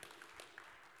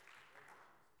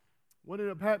 What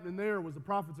ended up happening there was the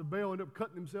prophets of Baal ended up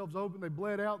cutting themselves open. They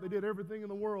bled out. They did everything in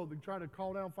the world. They tried to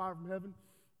call down fire from heaven,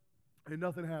 and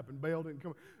nothing happened. Baal didn't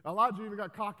come. Elijah even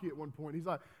got cocky at one point. He's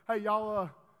like, hey, y'all,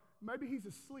 maybe he's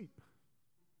asleep.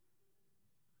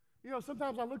 You know,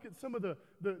 sometimes I look at some of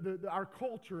our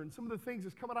culture and some of the things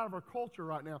that's coming out of our culture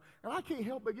right now, and I can't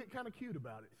help but get kind of cute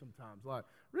about it sometimes. Like,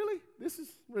 really? This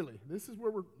is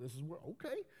where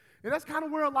okay. And that's kind of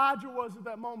where Elijah was at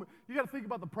that moment. You got to think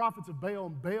about the prophets of Baal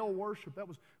and Baal worship. That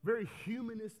was very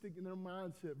humanistic in their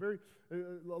mindset, a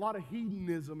lot of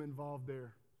hedonism involved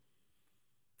there.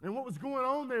 And what was going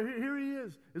on there, here he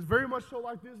is very much so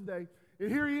like this day.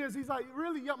 And here he is. He's like,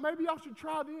 really, maybe y'all should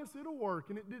try this. It'll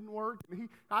work. And it didn't work. And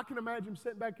I can imagine him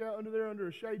sitting back out under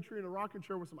a shade tree in a rocking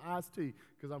chair with some iced tea,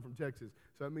 because I'm from Texas,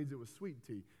 so that means it was sweet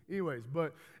tea. Anyways,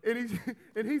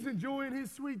 and he's enjoying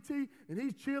his sweet tea, and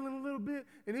he's chilling a little bit,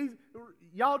 and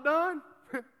y'all done?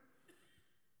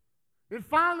 And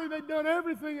finally, they'd done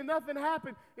everything, and nothing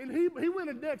happened. And he went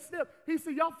a next step. He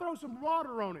said, y'all throw some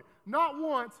water on it. Not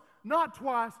once, not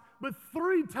twice, but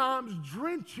 3 times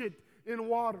drench it in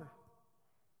water.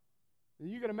 And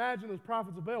you can imagine those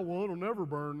prophets of Baal, well, it'll never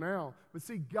burn now. But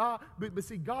see, God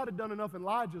had done enough in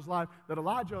Elijah's life that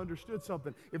Elijah understood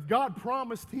something. If God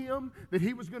promised him that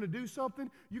he was going to do something,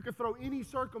 you could throw any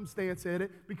circumstance at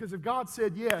it, because if God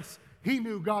said yes, he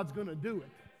knew God's going to do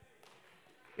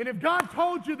it. And if God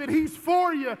told you that he's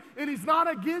for you and he's not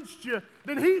against you,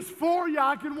 then he's for you.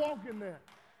 I can walk in that.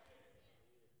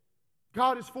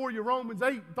 God is for you. Romans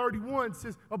 8:31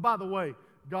 says, oh, by the way,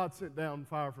 God sent down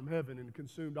fire from heaven and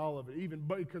consumed all of it. Even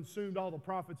consumed all the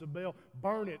prophets of Baal.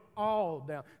 Burn it all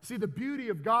down. See, the beauty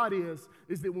of God is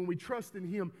that when we trust in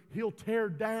him, he'll tear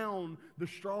down the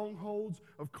strongholds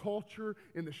of culture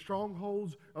and the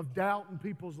strongholds of doubt in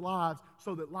people's lives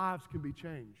so that lives can be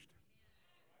changed.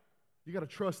 You got to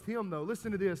trust him, though.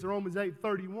 Listen to this, Romans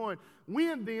 8:31.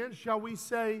 When then shall we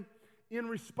say, in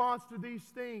response to these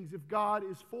things, if God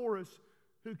is for us,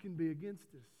 who can be against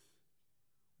us?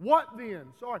 What then?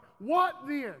 What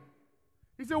then?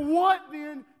 He said, what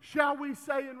then shall we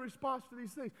say in response to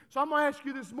these things? So I'm going to ask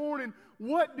you this morning,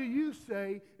 what do you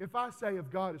say if I say, if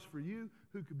God is for you,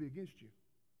 who could be against you?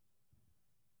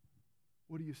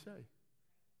 What do you say?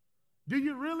 Do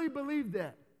you really believe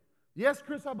that? Yes,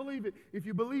 Chris, I believe it. If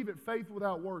you believe it, faith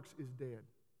without works is dead.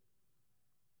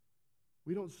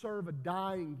 We don't serve a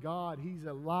dying God. He's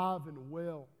alive and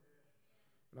well.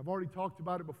 And I've already talked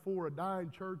about it before. A dying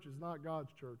church is not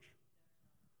God's church.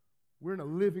 We're in a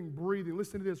living, breathing.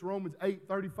 Listen to this. Romans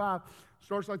 8:35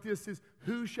 starts like this. It says,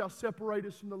 who shall separate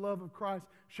us from the love of Christ?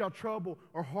 Shall trouble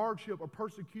or hardship or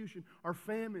persecution or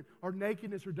famine or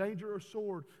nakedness or danger or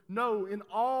sword? No, in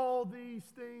all these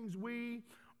things we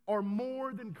are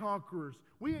more than conquerors.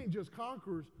 We ain't just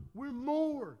conquerors. We're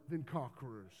more than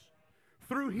conquerors.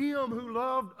 Through him who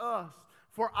loved us.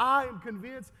 For I am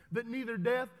convinced that neither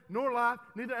death nor life,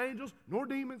 neither angels nor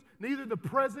demons, neither the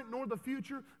present nor the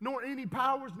future, nor any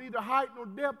powers, neither height nor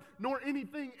depth, nor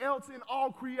anything else in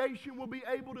all creation will be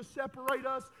able to separate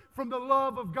us from the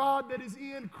love of God that is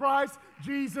in Christ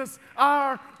Jesus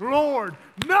our Lord.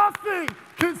 Nothing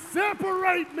can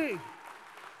separate me.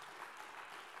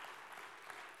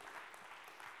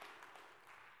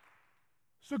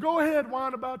 So go ahead,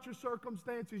 whine about your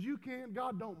circumstances. You can.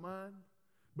 God don't mind.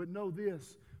 But know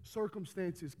this,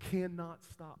 circumstances cannot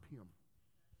stop him.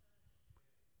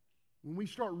 When we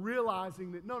start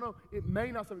realizing that, no, it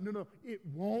may not stop him. No, it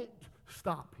won't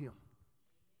stop him.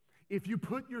 If you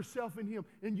put yourself in Him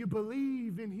and you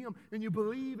believe in Him and you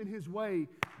believe in His way,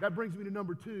 that brings me to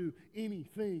number 2.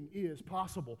 Anything is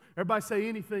possible. Everybody say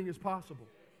anything is possible.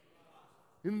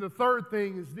 And the third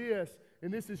thing is this,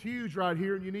 and this is huge right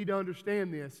here, and you need to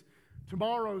understand this.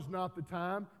 Tomorrow's not the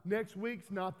time. Next week's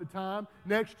not the time.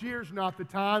 Next year's not the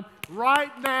time.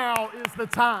 Right now is the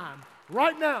time.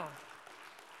 Right now.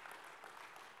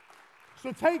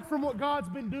 So take from what God's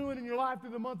been doing in your life through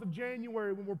the month of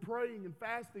January when we're praying and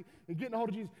fasting and getting a hold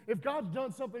of Jesus. If God's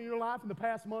done something in your life in the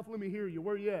past month, let me hear you.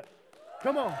 Where you at?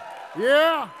 Come on.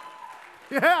 Yeah.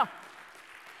 Yeah.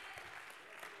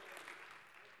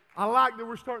 I like that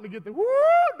we're starting to get the woo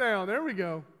down. There we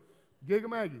go.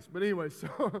 Giga-Maggies. But anyway,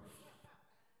 so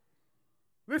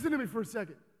listen to me for a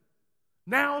second.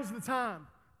 Now's the time.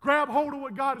 Grab hold of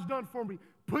what God has done for me.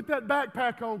 Put that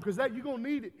backpack on because you're going to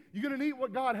need it. You're going to need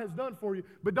what God has done for you.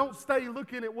 But don't stay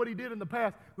looking at what He did in the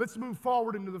past. Let's move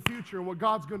forward into the future and what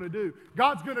God's going to do.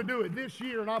 God's going to do it this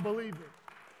year, and I believe it.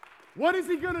 What is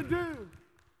He going to do?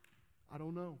 I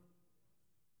don't know.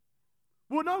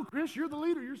 Well, no, Chris, you're the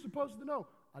leader. You're supposed to know.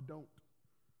 I don't.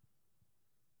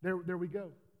 There we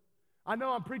go. I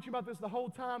know I'm preaching about this the whole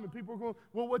time, and people are going,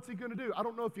 well, what's He going to do? I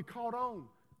don't know if you caught on.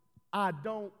 I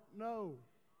don't know.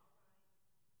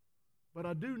 But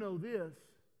I do know this.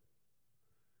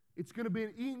 It's going to be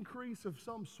an increase of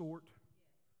some sort.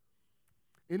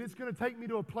 And it's going to take me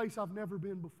to a place I've never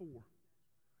been before.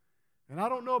 And I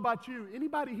don't know about you.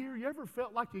 Anybody here, you ever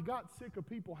felt like you got sick of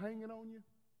people hanging on you?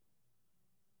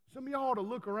 Some of y'all ought to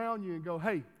look around you and go,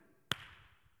 hey,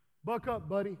 buck up,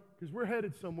 buddy, because we're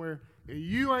headed somewhere, and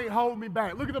you ain't holding me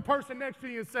back. Look at the person next to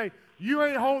you and say, you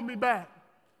ain't holding me back.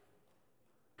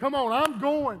 Come on, I'm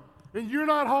going, and you're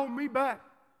not holding me back.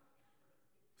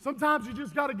 Sometimes you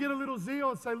just got to get a little zeal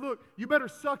and say, look, you better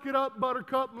suck it up,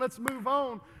 buttercup, and let's move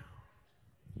on.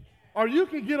 Or you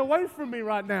can get away from me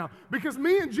right now because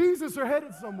me and Jesus are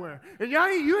headed somewhere. And you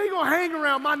ain't going to hang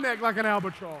around my neck like an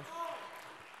albatross.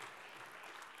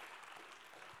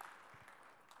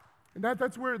 And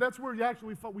that's where you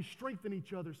actually we strengthen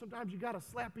each other. Sometimes you got to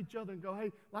slap each other and go,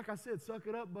 hey, like I said, suck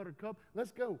it up, buttercup.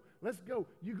 Let's go. Let's go.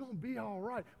 You're going to be all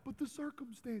right. But the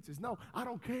circumstances, no, I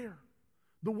don't care.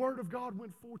 The Word of God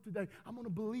went forth today. I'm going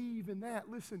to believe in that.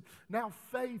 Listen, now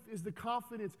faith is the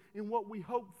confidence in what we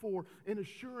hope for and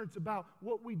assurance about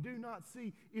what we do not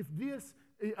see. If this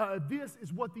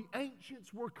is what the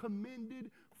ancients were commended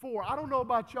for. I don't know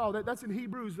about y'all. That's in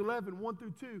Hebrews 11, 1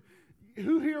 through 2.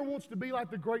 Who here wants to be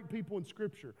like the great people in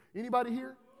Scripture? Anybody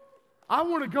here? I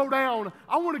want to go down.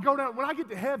 When I get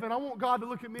to heaven, I want God to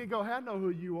look at me and go, hey, I know who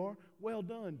you are. Well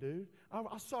done, dude.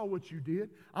 I saw what you did.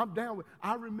 I'm down with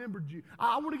I remembered you.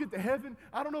 I want to get to heaven.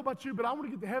 I don't know about you, but I want to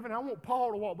get to heaven. I want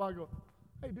Paul to walk by and go,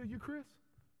 hey, dude, you Chris?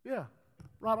 Yeah.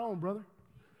 Right on, brother.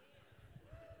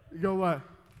 You go like,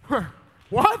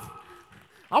 what?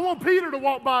 I want Peter to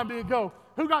walk by me and go,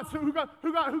 who got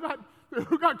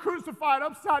crucified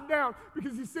upside down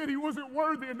because he said he wasn't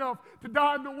worthy enough to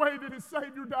die in the way that his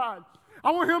Savior died.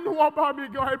 I want him to walk by me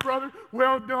and go, hey, brother,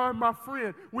 well done, my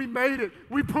friend. We made it.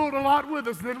 We pulled a lot with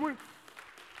us, didn't we?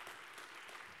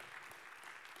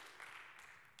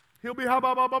 He'll be, and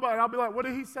I'll be like, what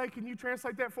did he say? Can you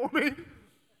translate that for me?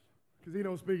 Because he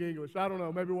don't speak English. I don't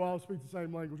know. Maybe we'll all speak the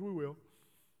same language. We will.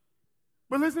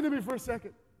 But listen to me for a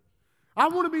second. I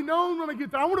want to be known when I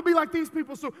get there. I want to be like these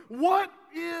people. So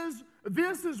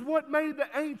this is what made the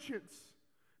ancients.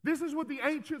 This is what the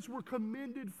ancients were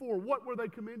commended for. What were they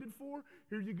commended for?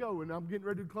 Here you go. And I'm getting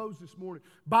ready to close this morning.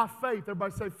 By faith.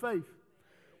 Everybody say faith.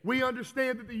 We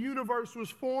understand that the universe was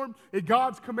formed at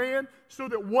God's command so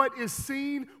that what is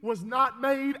seen was not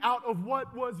made out of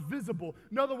what was visible.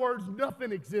 In other words,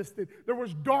 nothing existed. There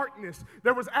was darkness.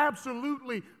 There was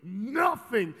absolutely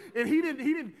nothing. And he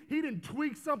didn't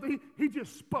tweak something. He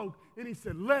just spoke and he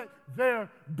said, let there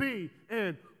be.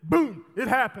 And boom, it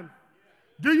happened.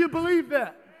 Do you believe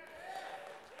that?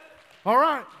 All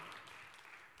right.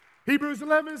 Hebrews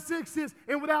 11:6 says,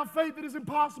 and without faith it is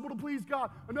impossible to please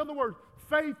God. In other words,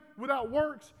 faith without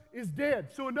works is dead.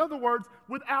 So in other words,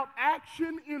 without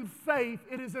action in faith,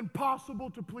 it is impossible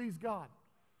to please God.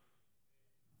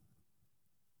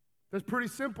 That's pretty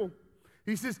simple.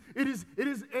 He says, it is,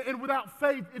 and without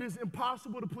faith, it is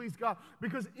impossible to please God.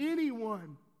 Because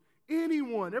anyone,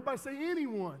 everybody say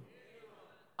anyone.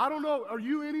 I don't know, are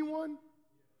you anyone?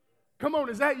 Come on,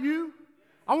 is that you?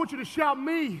 I want you to shout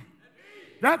me.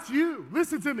 That's you.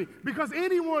 Listen to me. Because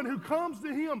anyone who comes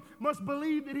to him must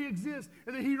believe that he exists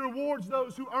and that he rewards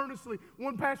those who earnestly,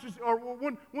 one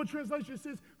translation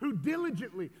says, who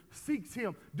diligently seeks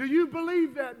him. Do you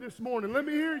believe that this morning? Let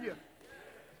me hear you.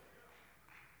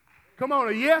 Come on,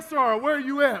 a yes or a where are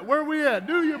you at? Where are we at?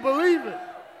 Do you believe it?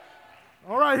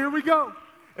 All right, here we go.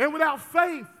 And without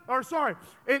faith,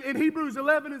 in Hebrews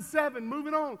 11:7,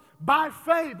 moving on. By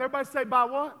faith, everybody say by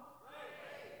what?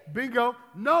 Faith. Bingo.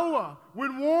 Noah,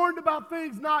 when warned about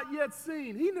things not yet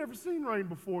seen, he never seen rain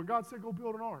before. God said, go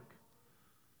build an ark.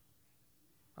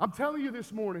 I'm telling you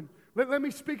this morning, let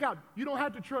me speak out. You don't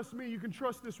have to trust me. You can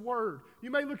trust this word.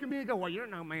 You may look at me and go, well, you're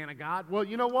no man of God. Well,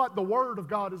 you know what? The word of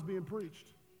God is being preached.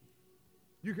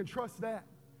 You can trust that.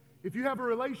 If you have a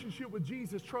relationship with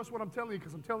Jesus, trust what I'm telling you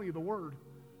because I'm telling you the word.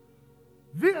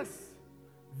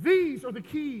 These are the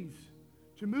keys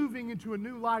to moving into a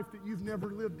new life that you've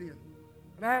never lived in.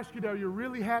 And I ask you, are you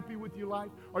really happy with your life?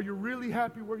 Are you really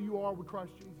happy where you are with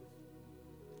Christ Jesus?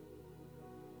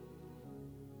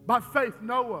 By faith,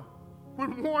 Noah,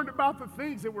 when warned about the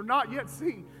things that were not yet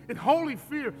seen, in holy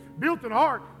fear, built an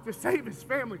ark to save his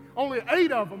family. Only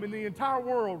 8 of them in the entire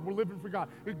world were living for God.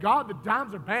 God, the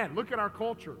times are bad. Look at our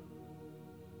culture.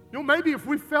 You know, maybe if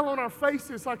we fell on our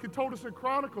faces like it told us in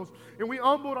Chronicles and we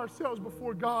humbled ourselves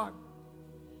before God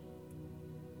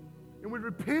and we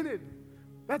repented,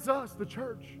 that's us, the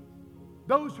church.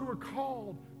 Those who are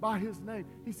called by his name.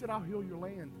 He said, I'll heal your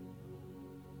land.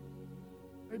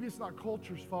 Maybe it's not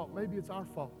culture's fault. Maybe it's our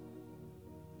fault.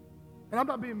 And I'm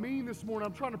not being mean this morning.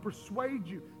 I'm trying to persuade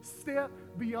you. Step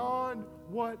beyond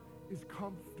what is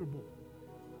comfortable.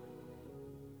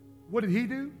 What did he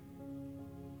do?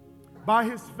 By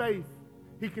his faith,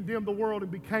 he condemned the world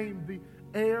and became the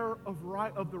heir of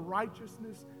the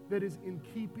righteousness that is in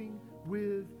keeping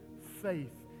with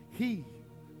faith. He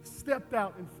stepped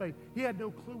out in faith. He had no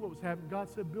clue what was happening. God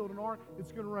said, build an ark.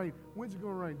 It's going to rain. When's it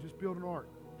going to rain? Just build an ark.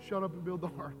 Shut up and build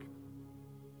the ark.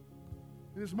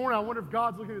 And this morning, I wonder if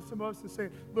God's looking at some of us and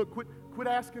saying, look, quit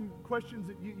asking questions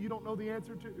that you don't know the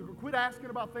answer to. Or quit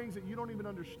asking about things that you don't even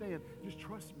understand. Just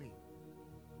trust me.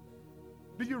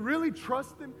 Do you really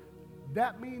trust him?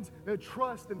 That means that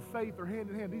trust and faith are hand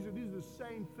in hand. These are the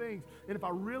same things. And if I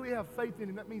really have faith in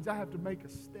him, that means I have to make a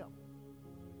step.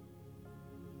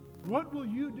 What will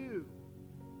you do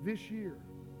this year?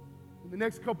 In the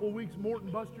next couple of weeks,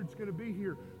 Morton Bustard's going to be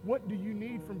here. What do you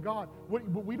need from God?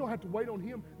 But we don't have to wait on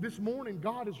him. This morning,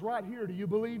 God is right here. Do you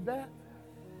believe that?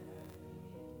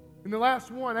 And the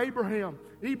last one, Abraham,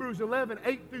 Hebrews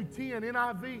 11:8-10,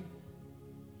 NIV.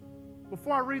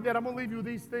 Before I read that, I'm going to leave you with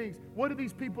these things. What did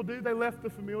these people do? They left the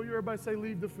familiar. Everybody say,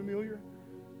 leave the familiar.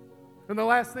 And the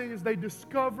last thing is they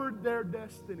discovered their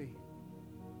destiny.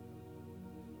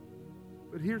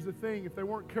 But here's the thing. If they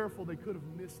weren't careful, they could have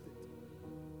missed it.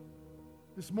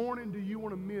 This morning, do you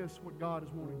want to miss what God is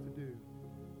wanting to do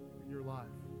in your life?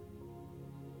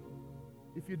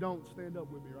 If you don't, stand up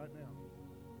with me right now.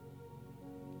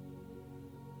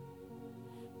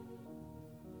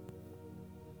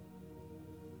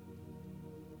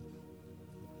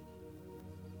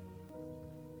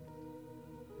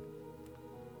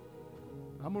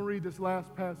 I'm going to read this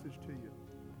last passage to you.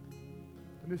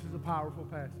 And this is a powerful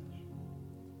passage.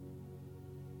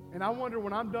 And I wonder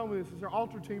when I'm done with this, as our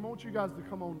altar team, I want you guys to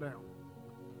come on down.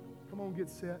 Come on, get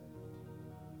set.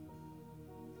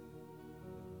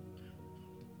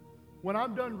 When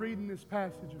I'm done reading this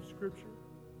passage of Scripture,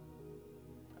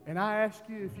 and I ask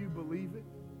you if you believe it,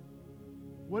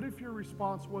 what if your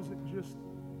response wasn't just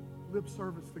lip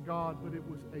service to God, but it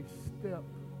was a step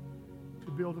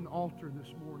to build an altar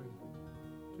this morning?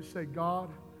 To say, God,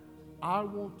 I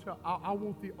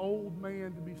want the old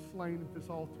man to be slain at this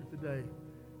altar today.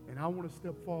 And I want to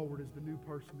step forward as the new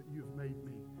person that you have made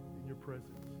me in your presence.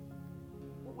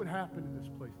 What would happen in this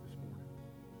place this morning?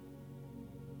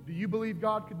 Do you believe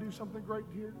God could do something great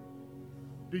here?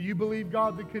 Do you believe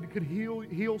God that could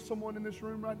heal someone in this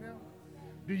room right now?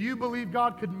 Do you believe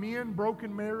God could mend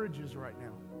broken marriages right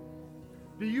now?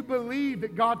 Do you believe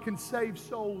that God can save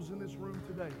souls in this room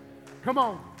today? Come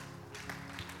on.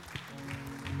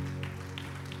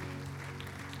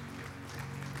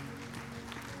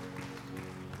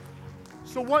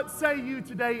 So what say you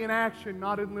today in action,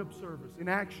 not in lip service? In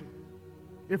action.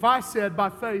 If I said by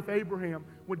faith Abraham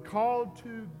would called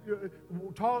to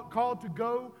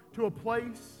go to a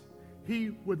place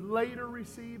he would later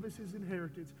receive as his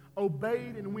inheritance,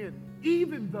 obeyed and went,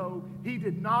 even though he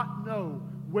did not know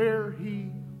where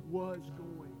he was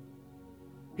going.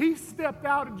 He stepped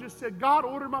out and just said, God,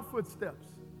 order my footsteps.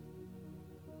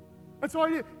 That's all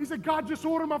he did. He said, God, just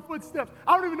order my footsteps.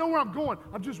 I don't even know where I'm going.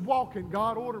 I'm just walking.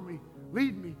 God, order me.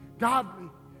 Lead me, guide me.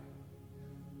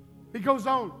 He goes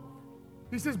on.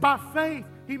 He says, by faith,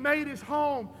 he made his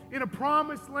home in a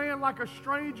promised land like a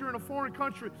stranger in a foreign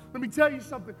country. Let me tell you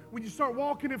something. When you start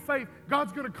walking in faith,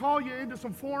 God's going to call you into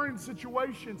some foreign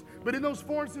situations. But in those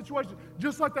foreign situations,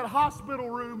 just like that hospital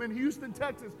room in Houston,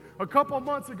 Texas, a couple of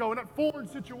months ago, in that foreign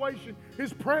situation,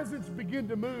 his presence began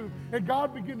to move, and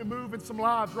God began to move in some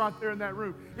lives right there in that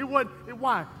room.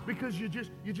 Why? Because you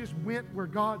just went where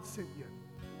God sent you.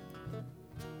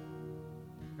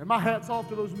 And my hat's off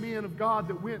to those men of God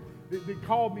that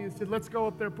called me and said, let's go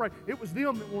up there and pray. It was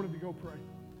them that wanted to go pray.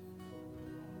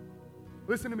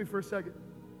 Listen to me for a second.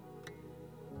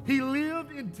 He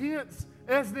lived in tents,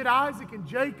 as did Isaac and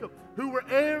Jacob, who were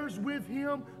heirs with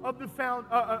him of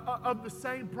the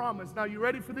same promise. Now, you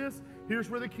ready for this?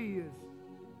 Here's where the key is.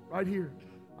 Right here.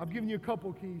 I've given you a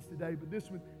couple keys today, but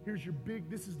this one,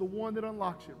 this is the one that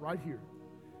unlocks it right here.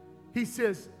 He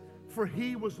says, for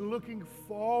he was looking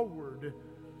forward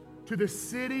to the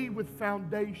city with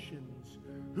foundations,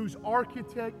 whose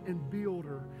architect and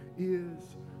builder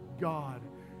is God.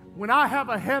 When I have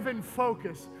a heaven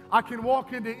focus, I can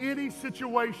walk into any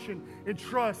situation and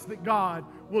trust that God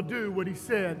will do what he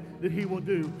said that he will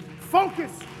do.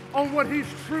 Focus on what his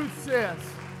truth says,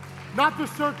 not the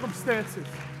circumstances.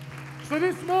 So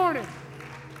this morning,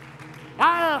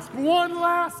 I ask one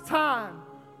last time,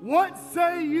 what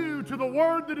say you to the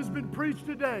word that has been preached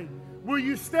today? Will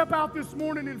you step out this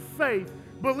morning in faith,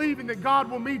 believing that God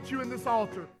will meet you in this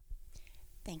altar?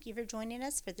 Thank you for joining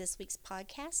us for this week's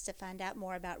podcast. To find out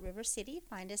more about River City,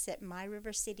 find us at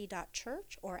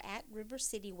myrivercity.church or at River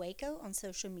City Waco on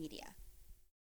social media.